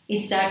Madura, it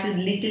starts with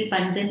little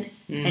pungent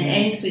and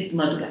ends with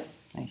Madura.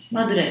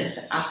 Madura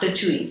rasa, after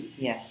chewing.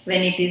 Yes.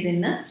 When it is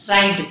in a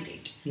rind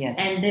state. Yes.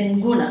 And then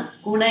Guna.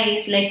 Guna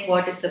is like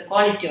what is the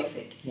quality of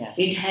it. Yes.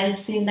 It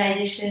helps in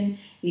digestion,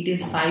 it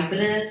is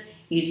fibrous,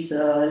 It's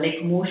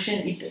like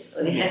motion.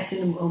 It helps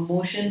in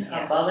motion,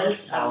 Yes. bowels,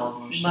 Bowel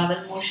motion.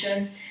 bowel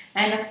motions,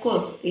 and of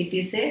course, it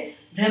is a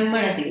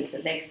Brahmana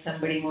Chikitsa. Like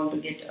somebody want to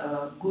get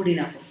good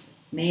enough of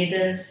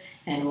medas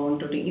and want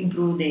to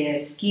improve their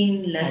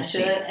skin,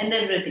 luster, and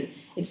everything.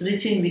 It's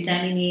rich in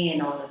vitamin A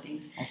and all the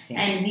things. I see.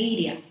 And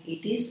virya,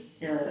 it is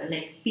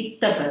like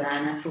pitta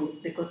pradhana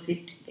fruit because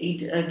it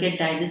get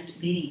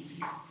digest very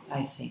easily.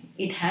 I see.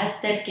 It has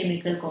that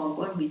chemical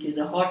compound which is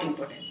a hot in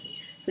potency.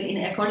 So, in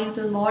according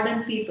to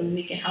modern people,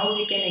 how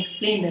we can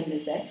explain them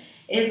is that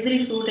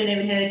every fruit and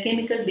every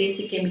have a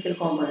basic chemical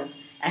components,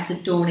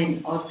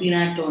 acetonin or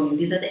serotonin.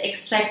 These are the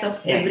extract of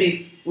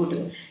every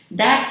fruit.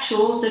 That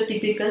shows the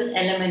typical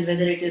element,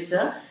 whether it is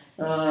a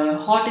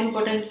hot in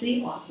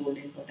potency or cold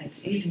in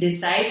potency, which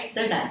decides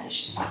the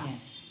digestion.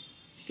 Yes.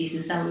 This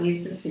is how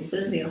is the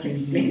simple way of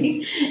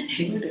explaining.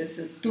 It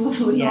was too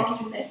long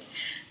Yes. in that.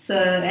 So,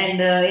 and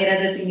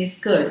another thing is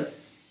curd.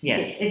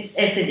 Yes. It's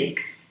acidic.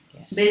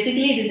 Yes.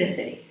 Basically, it is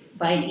acidic.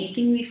 While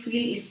eating, we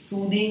feel it's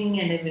soothing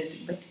and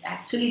everything, but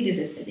actually, it is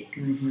acidic,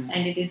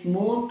 and it is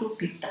more to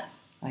pitta.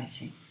 I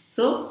see.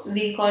 So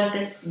we call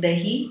this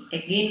dahi.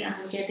 Again,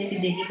 हम कहते हैं कि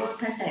दही बहुत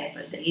ठंडा है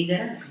पर दही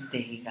गर्म है.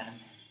 Dahi garam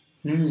hai.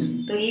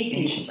 तो ये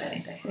चीज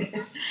Interesting. होता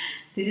है.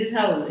 This is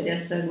how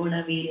Rasa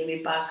Guna Virya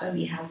Vipaka.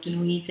 We have to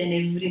know each and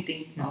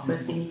everything of a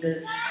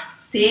single.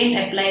 Same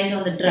applies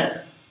on the drug.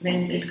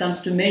 When it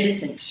comes to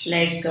medicine,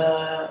 like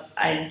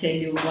I'll tell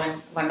you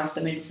one of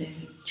the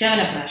medicine,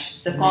 Chyavanprash.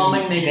 It's a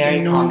common Very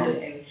medicine known common. to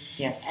everyone.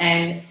 Yes.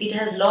 And it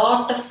has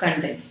lot of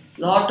contents,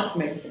 lot of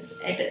medicines.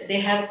 They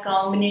have a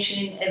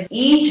combination in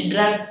each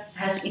drug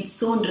has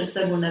its own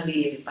Rasaguna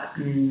Virya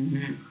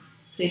Vipaka.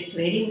 So it's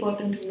very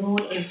important to know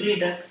every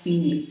drug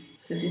singly.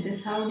 So this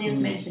is how they have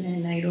mentioned,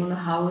 and I don't know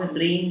how a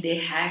brain they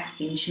had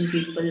ancient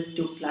people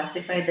to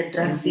classify the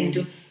drugs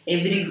into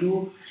every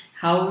group,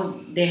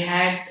 how they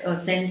had a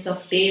sense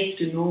of taste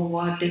to know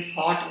what is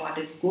hot, what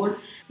is cold.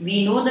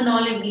 We know the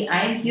knowledge.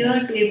 I am here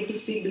to able to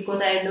speak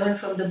because I learned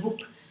from the book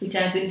which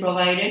has been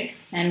provided,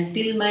 and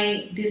till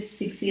my this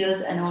 6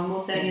 years and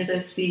almost 7 years of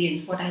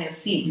experience, what I have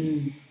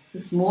seen.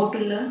 It's more to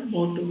learn,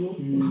 more to go,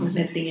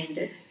 nothing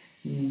ended.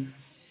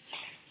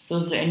 So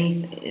is there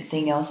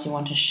anything else you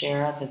want to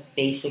share, the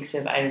basics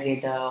of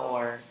Ayurveda,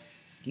 or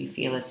do you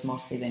feel it's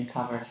mostly been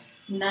covered?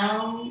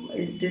 Now,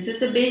 this is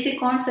the basic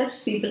concepts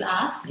people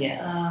ask.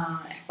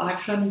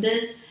 Apart from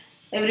this,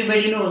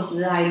 everybody knows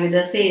the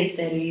Ayurveda says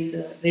there is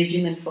a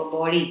regimen for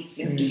body.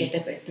 You have to get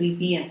up at 3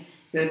 p.m.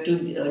 You have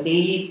to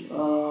daily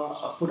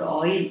put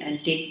oil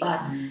and take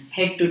bath,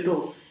 head to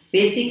toe.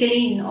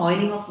 Basically, in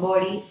oiling of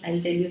body,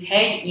 I'll tell you,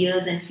 head,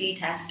 ears and feet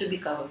has to be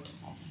covered.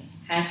 I see.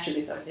 Has to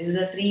be covered. This is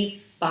a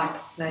 3-part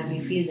where we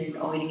feel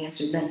that oiling has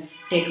to be done.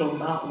 Take a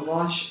bath,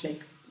 wash,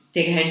 like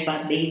take a head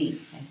bath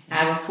daily.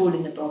 Have a food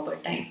in the proper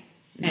time.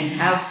 And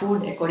have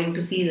food according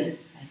to season.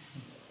 I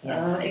see.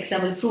 Yes.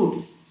 Example,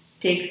 fruits.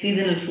 Take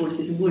seasonal fruits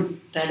is good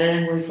rather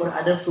than going for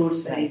other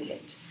fruits where you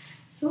get.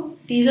 So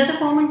these are the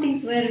common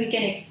things where we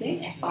can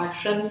explain. Apart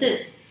from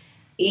this,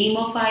 aim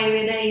of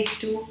Ayurveda is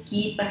to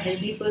keep a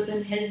healthy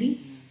person healthy,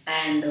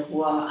 and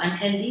who are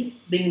unhealthy,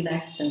 bring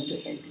back them to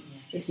healthy.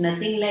 It's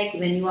nothing like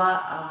when you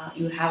are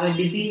you have a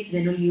disease,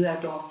 then only you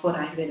have to opt for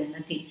Ayurveda.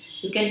 Nothing.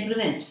 You can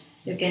prevent.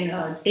 You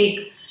can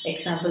take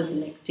examples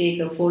like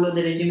follow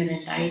the regimen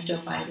and diet of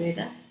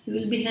Ayurveda. You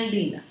will be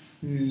healthy enough.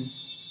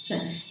 So,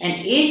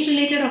 and age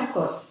related, of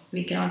course,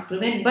 we cannot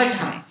prevent, but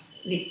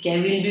we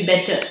will be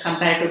better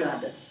compared to the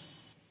others.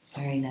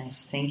 Very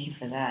nice. Thank you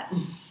for that.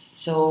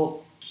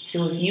 So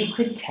if you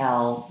could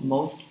tell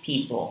most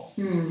people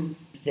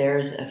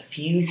there's a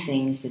few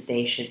things that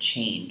they should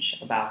change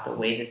about the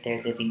way that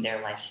they're living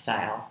their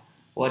lifestyle,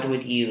 what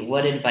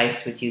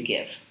advice would you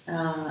give?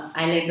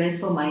 I'll advise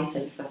for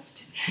myself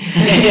first.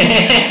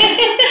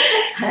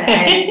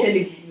 I'll tell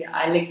you,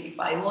 if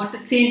I want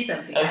to change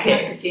something, I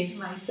have to change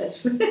myself.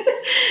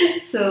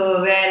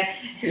 So,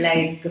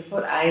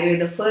 for Ayurveda,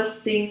 the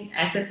first thing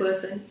as a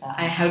person,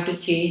 I have to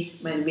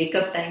change my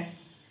wake-up time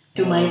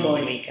to my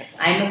body.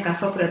 I'm a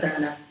Kapha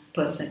Pradhana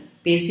person.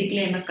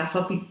 Basically, I'm a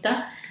Kapha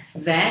Pitta,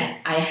 where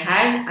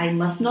I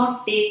must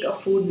not take a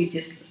food which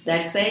is,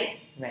 that's why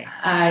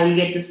I'll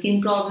get a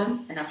skin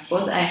problem, and of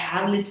course I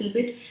have a little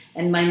bit,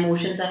 and my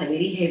motions are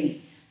very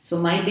heavy. So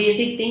my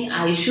basic thing,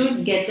 I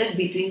should get up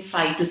between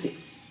 5 to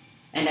 6,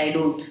 and I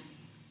don't.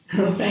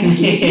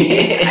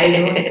 Frankly, I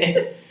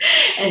don't.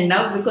 And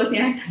now because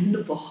यहाँ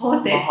ठंड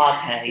बहुत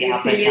है,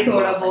 इसलिए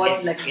थोड़ा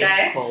बहुत लगता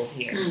है. It's cold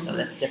here, so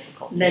that's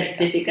difficult. That's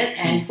difficult.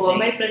 And for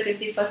my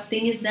Prakriti, first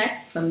thing is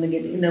that from the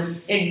beginning,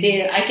 a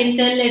day, I can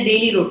tell a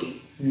daily routine.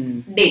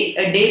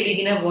 A day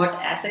beginner, what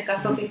as a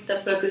Kapha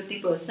Pitta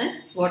Prakriti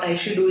person, what I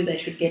should do is I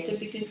should get up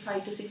between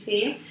 5 to 6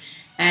 a.m.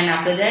 And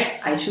after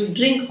that, I should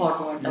drink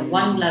hot water,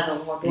 1 glass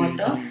of hot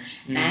water,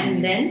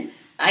 and then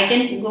I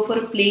can go for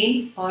a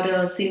plain or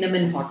a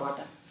cinnamon hot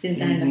water,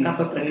 since I am a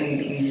Kapha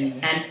Prakriti.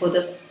 And for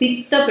the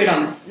Pitta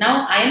predominant,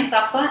 now I am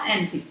Kapha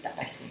and Pitta.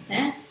 I see.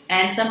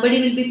 And somebody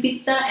will be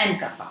Pitta and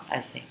Kapha. I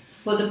see.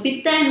 For the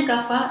pitta and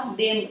kapha,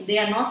 they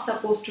are not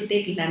supposed to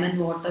take lemon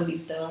water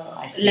with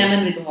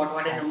lemon with hot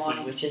water in the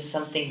morning. Which is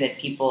something that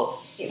people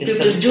People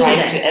subscribe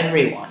do that. to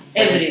everyone.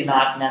 But Everyone. it's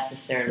not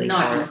necessarily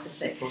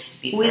Supposed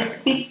to be Who for is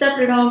everyone. pitta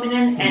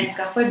predominant and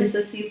kapha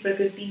recessive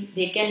prakriti,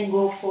 they can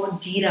go for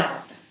jeera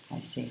water.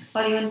 I see.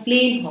 Or even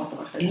plain hot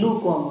water,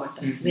 lukewarm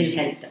water will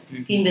help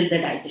them, kindle the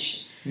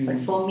digestion.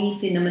 But for me,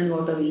 cinnamon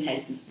water will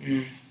help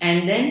me.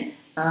 And then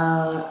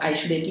I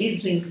should at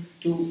least drink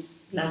 2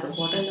 glasses of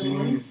water in the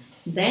morning.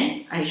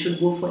 Then I should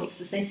go for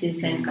exercise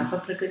since I am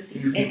kapha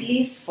prakriti, at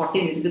least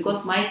 40 minutes,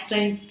 because my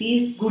strength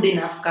is good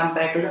enough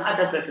compared to the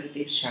other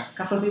prakritis. Sure.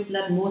 Kapha people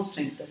are more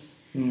strengths,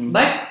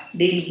 but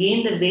they will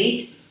gain the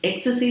weight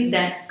excessive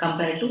than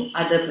compared to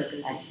other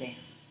prakritis. I see.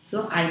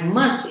 So I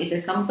must, it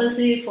is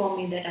compulsory for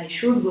me that I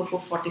should go for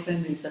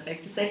 45 minutes of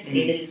exercise,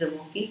 either it is a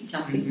walking,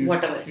 jumping,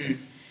 whatever it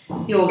is.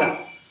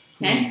 Yoga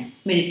and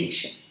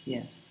meditation.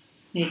 Yes.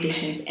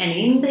 Meditations. And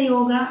in the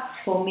yoga,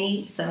 for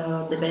me,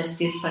 the best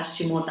is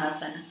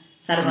Paschimottanasana,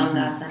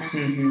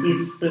 Sarvangasana.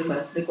 This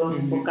prefers, because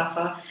for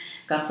kapha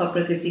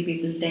prakriti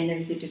people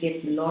tendency to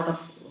get a lot of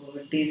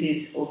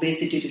disease,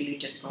 obesity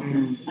related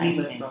problems,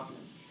 liver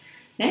problems.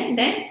 And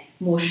then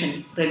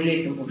motion,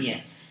 regulate the motion.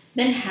 Yes.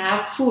 Then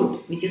have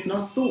food which is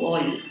not too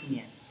oily.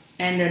 Yes.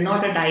 And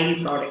not a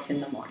dairy products in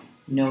the morning.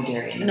 No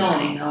dairy. No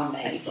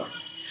dairy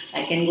products.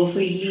 I can go for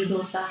idli,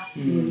 dosa,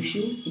 no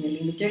issue, in a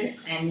limited.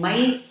 And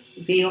my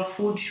way of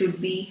food should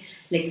be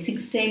like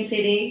 6 times a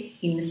day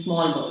in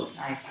small bowls.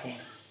 I see.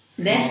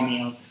 Then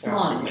meals.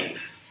 Small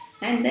meals.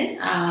 And then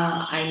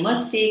I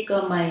must take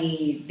my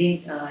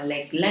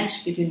like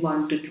lunch between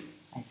 1 to 2.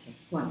 I see.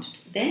 1 to 2.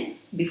 Then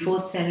before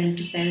 7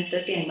 to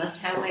 7:30, I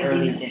must have my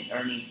early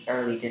dinner.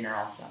 early dinner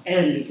also.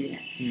 Early dinner.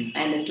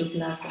 And 1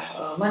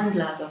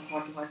 glass of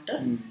hot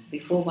water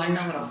before 1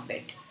 hour of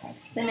bed. I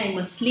see. Then I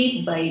must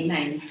sleep by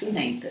 9 to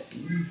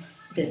 9:30.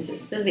 This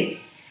is the way.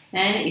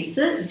 And it's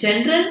a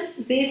general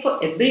way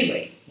for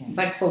everybody. Yes.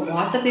 But for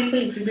Vata people,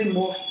 it will be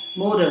more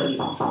early.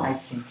 I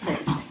see.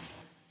 That's it.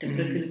 The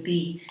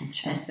Prakriti,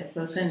 as the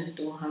person,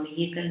 to hum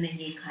ye karna,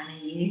 ye khana,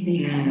 ye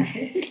nahi khana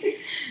hai.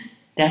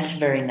 That's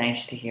very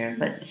nice to hear.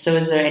 But so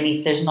is there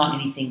there's not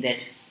anything that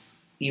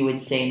you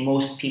would say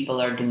most people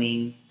are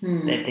doing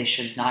that they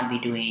should not be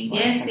doing? Or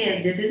Yes,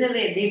 this is a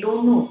way. They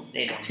don't know.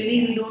 They don't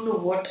Actually, know. we don't know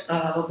what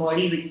our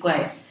body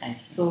requires. I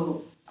see.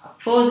 So,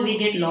 first we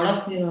get a lot of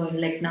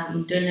like now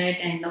internet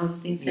and now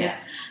things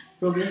has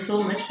progressed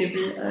so much.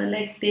 People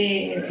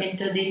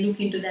they look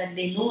into that,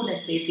 they know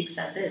that basics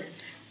are this,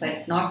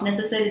 but not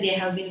necessarily they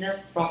have been the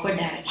proper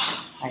direction.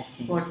 I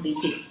see. What they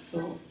take.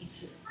 So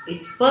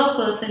it's per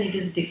person it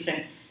is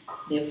different.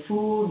 Their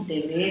food, the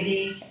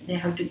way they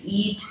have to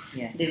eat,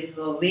 Yes. the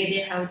way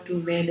they have to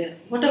wear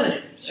whatever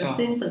it is. Sure.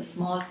 Simple,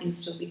 small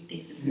things to big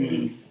things. It's very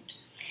different.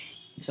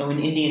 So in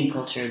Indian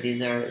culture,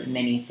 these are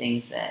many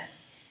things that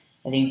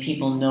I think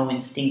people know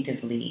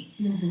instinctively,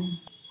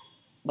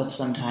 but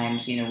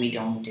sometimes we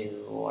don't do,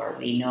 or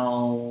we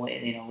know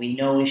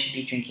we should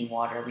be drinking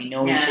water, we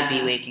know we should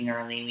be waking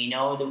early, we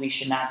know that we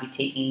should not be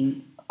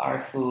taking our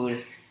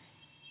food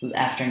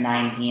after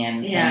 9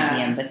 p.m., 10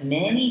 p.m. But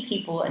many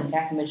people, in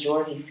fact, the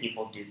majority of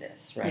people do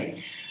this, right?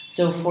 Yes.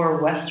 So for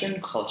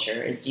Western culture,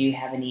 do you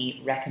have any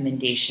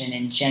recommendation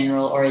in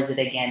general, or is it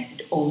again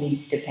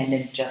only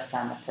dependent just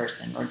on the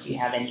person, or do you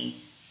have any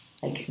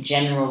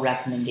general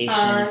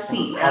recommendations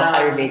on how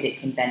Ayurvedic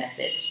can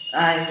benefit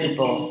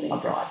people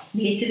abroad?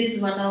 Nature is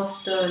one of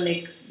the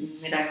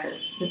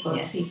miracles,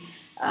 because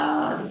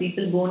the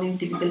people born in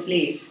typical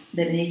place,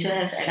 the nature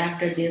has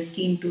adapted their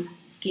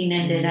skin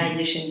and their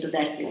digestion to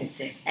that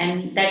place.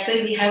 And that's why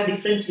we have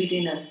difference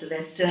between us, the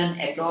Western,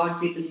 abroad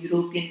people,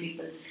 European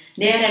peoples.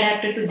 They are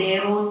adapted to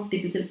their own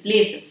typical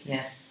places.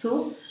 Yes.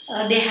 So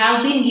they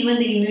have been given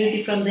the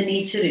immunity from the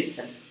nature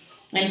itself.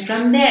 And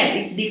from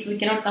there, we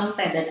cannot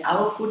compare that.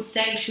 Our food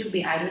style should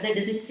be, Ayurveda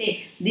doesn't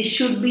say this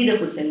should be the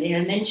food style. They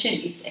have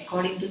mentioned it's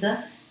according to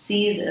the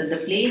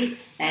the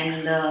place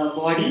and the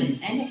body,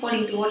 and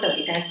according to whatever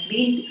it has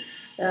been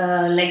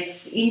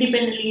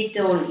independently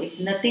told. It's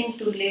nothing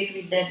to relate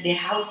with that. They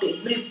have to,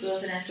 every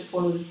person has to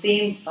follow the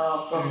same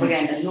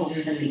propaganda. No,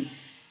 nothing.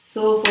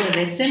 So for the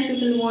Western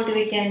people, what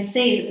we can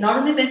say is, not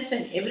only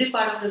Western, every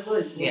part of the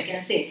world, we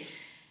can say,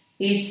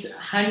 it's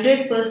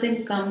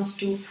 100% comes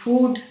to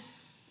food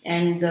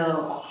and the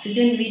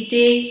oxygen we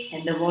take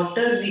and the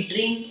water we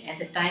drink and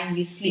the time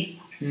we sleep.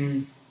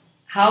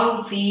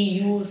 How we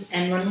use,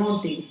 and one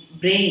more thing,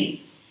 brain,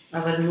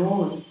 our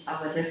nose,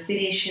 our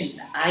respiration,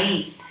 the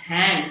eyes,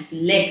 hands,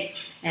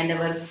 legs, and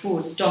our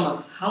food,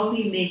 stomach, how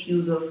we make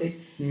use of it.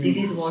 This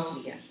is what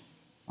we are.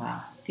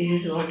 Wow.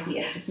 This is what we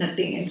are,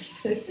 nothing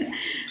else.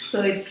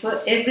 So it's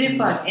for every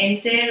part,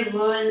 entire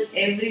world,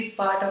 every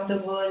part of the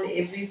world,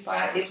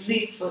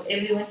 for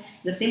everyone.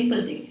 The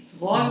simple thing is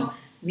what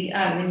we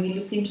are when we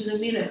look into the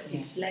mirror.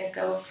 It's like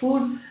our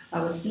food,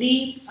 our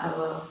sleep,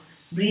 our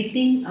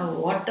breathing, our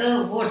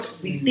water, what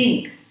we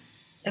think,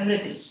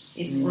 everything.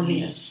 It's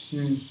only us.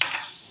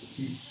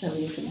 So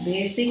it's a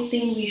basic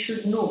thing we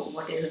should know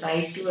what is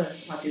right to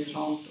us, what is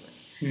wrong to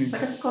us.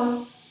 But of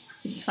course,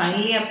 it's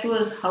finally up to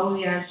us how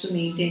we have to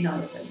maintain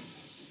ourselves.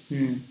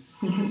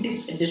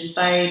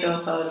 Despite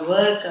of our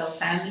work, our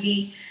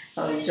family,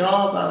 our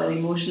job, our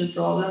emotional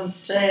problems,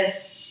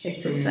 stress,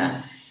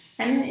 etc.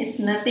 And it's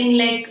nothing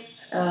like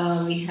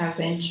we have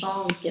went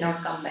wrong, we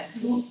cannot come back.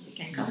 No, we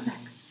can come back.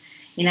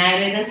 In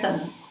Ayurveda,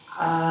 some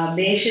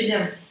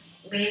Beshajam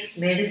means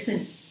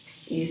medicine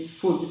is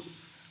food.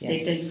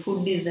 They tell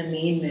food is the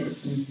main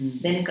medicine.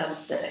 Then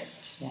comes the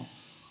rest.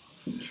 Yes.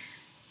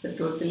 So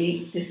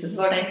totally, this is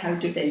what I have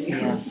to tell you.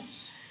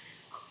 Yes.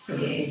 So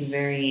this is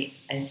very,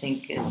 I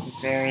think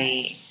it's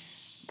very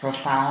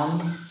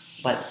profound,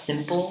 but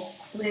simple.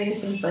 Very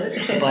simple.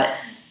 But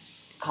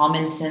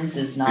common sense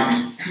is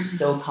not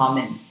so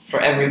common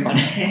for everyone.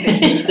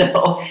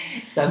 So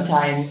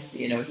sometimes,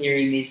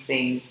 hearing these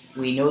things,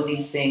 we know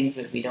these things,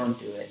 but we don't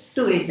do it.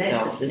 So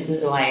this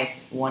is why it's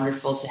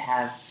wonderful to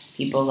have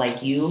people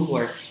like you who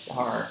are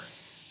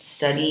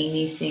studying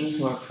these things,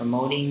 who are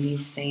promoting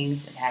these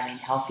things, and having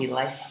healthy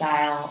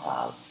lifestyle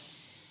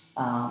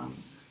of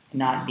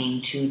not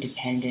being too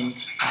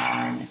dependent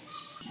on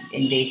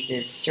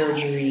invasive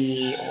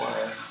surgery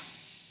or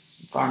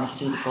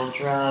pharmaceutical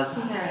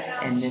drugs,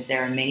 and that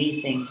there are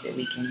many things that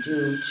we can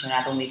do to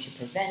not only to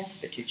prevent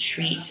but to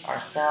treat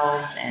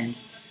ourselves and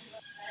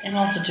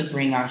also to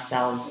bring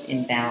ourselves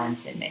in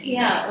balance in many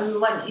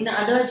ways. In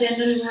other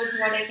general words,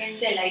 what I can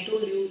tell, I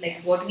told you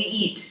what we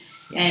eat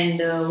and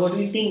what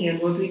we think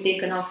and what we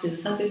take an oxygen.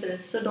 Some people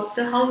say, so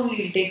doctor, how will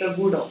you take a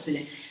good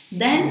oxygen?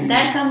 Then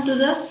that comes to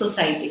the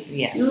society.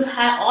 Yes. You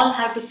all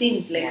have to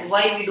think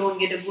why we don't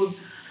get a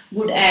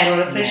good air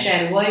or a fresh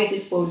air, why it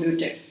is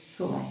polluted.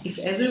 So if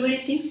everybody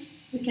thinks,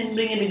 we can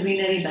bring in a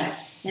greenery back.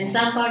 In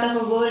some part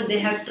of the world, they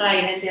have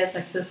tried and they are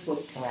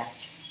successful.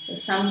 Correct.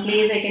 Some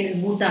place like in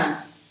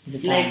Bhutan,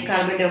 it's like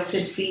carbon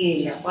dioxide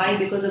free area. Why?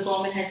 Because the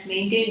government has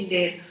maintained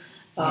their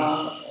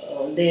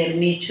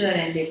nature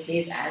and their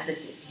place as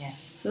it is.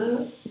 Yes.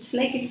 So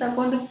it's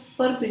upon the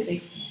purpose.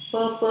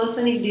 Per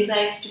person, if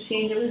decides to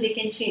change, they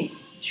can change.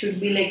 It should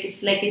be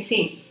it's like a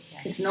chain.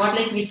 Yes. It's not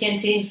like we can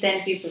change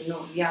 10 people.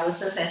 No, we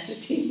ourselves has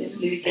to change them.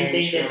 We can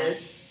change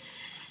others.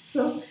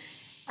 So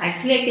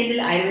actually, I can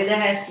tell Ayurveda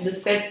has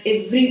described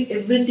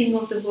everything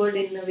of the world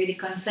in a very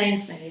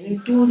concise manner,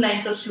 in 2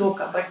 lines of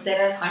sloka, but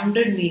there are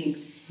 100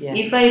 meanings. Yes.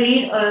 If I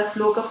read a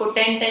sloka for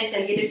 10 times,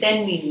 I'll get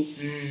 10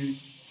 meanings.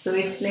 So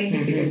it's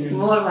difficult. It's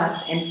more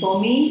vast. And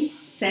for me,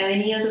 7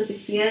 years or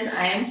 6 years,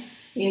 I am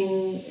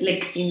in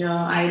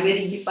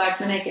Ayurvedic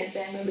department. I can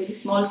say I'm a very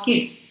small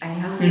kid. I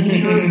have many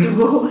years to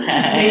go,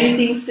 many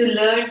things to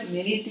learn,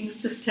 many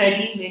things to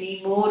study,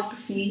 many more to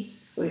see.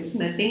 So it's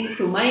nothing.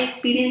 To my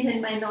experience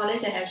and my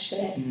knowledge, I have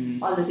shared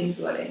all the things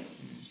what I know.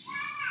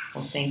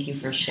 Well, thank you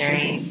for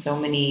sharing so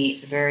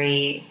many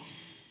very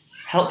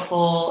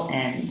helpful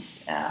and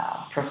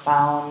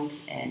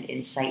profound and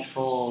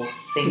insightful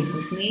things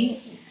with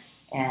me.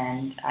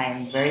 And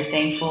I'm very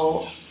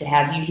thankful to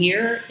have you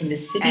here in the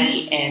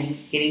city, and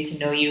getting to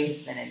know you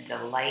has been a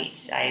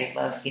delight. I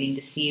love getting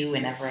to see you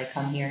whenever I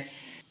come here.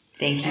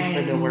 Thank you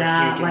for the work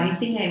you're doing. One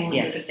thing I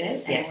wanted to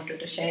tell, I wanted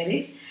to share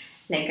is,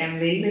 I'm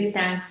very, very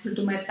thankful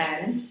to my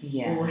parents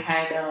who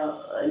had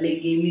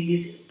gave me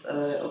this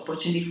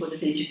opportunity for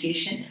this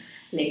education.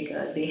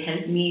 They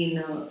helped me in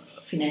a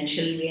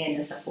financial way and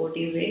a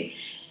supportive way.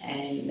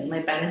 And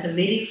my parents are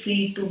very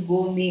free to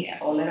go me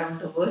all around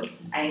the world.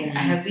 I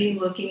have been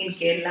working in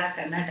Kerala,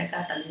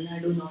 Karnataka, Tamil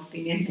Nadu, North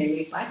Indian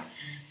railway part.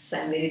 So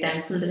I'm very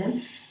thankful to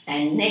them.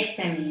 And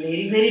next, I'm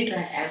very, very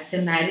as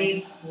a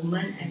married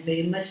woman, I'm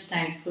very much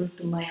thankful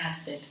to my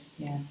husband.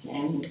 Yes.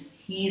 And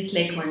he is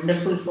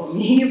wonderful for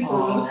me.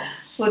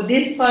 For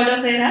this part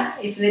of era,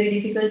 it's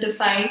very difficult to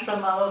find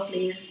from our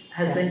place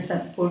husband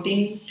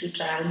supporting to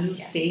travel you,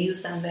 stay you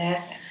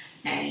somewhere.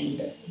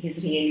 And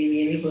he's really,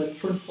 really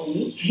worthful for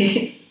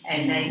me.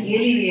 And I'm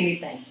really, really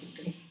thankful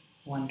to him.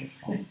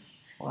 Wonderful.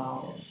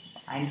 Well,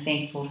 I'm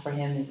thankful for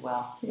him as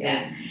well.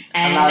 Yeah.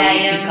 And allow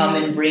you to come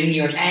and bring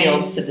your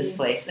skills to this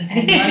place.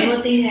 And one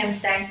more thing, I'm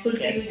thankful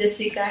to you,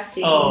 Jessica,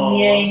 taking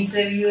me an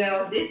interview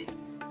about this.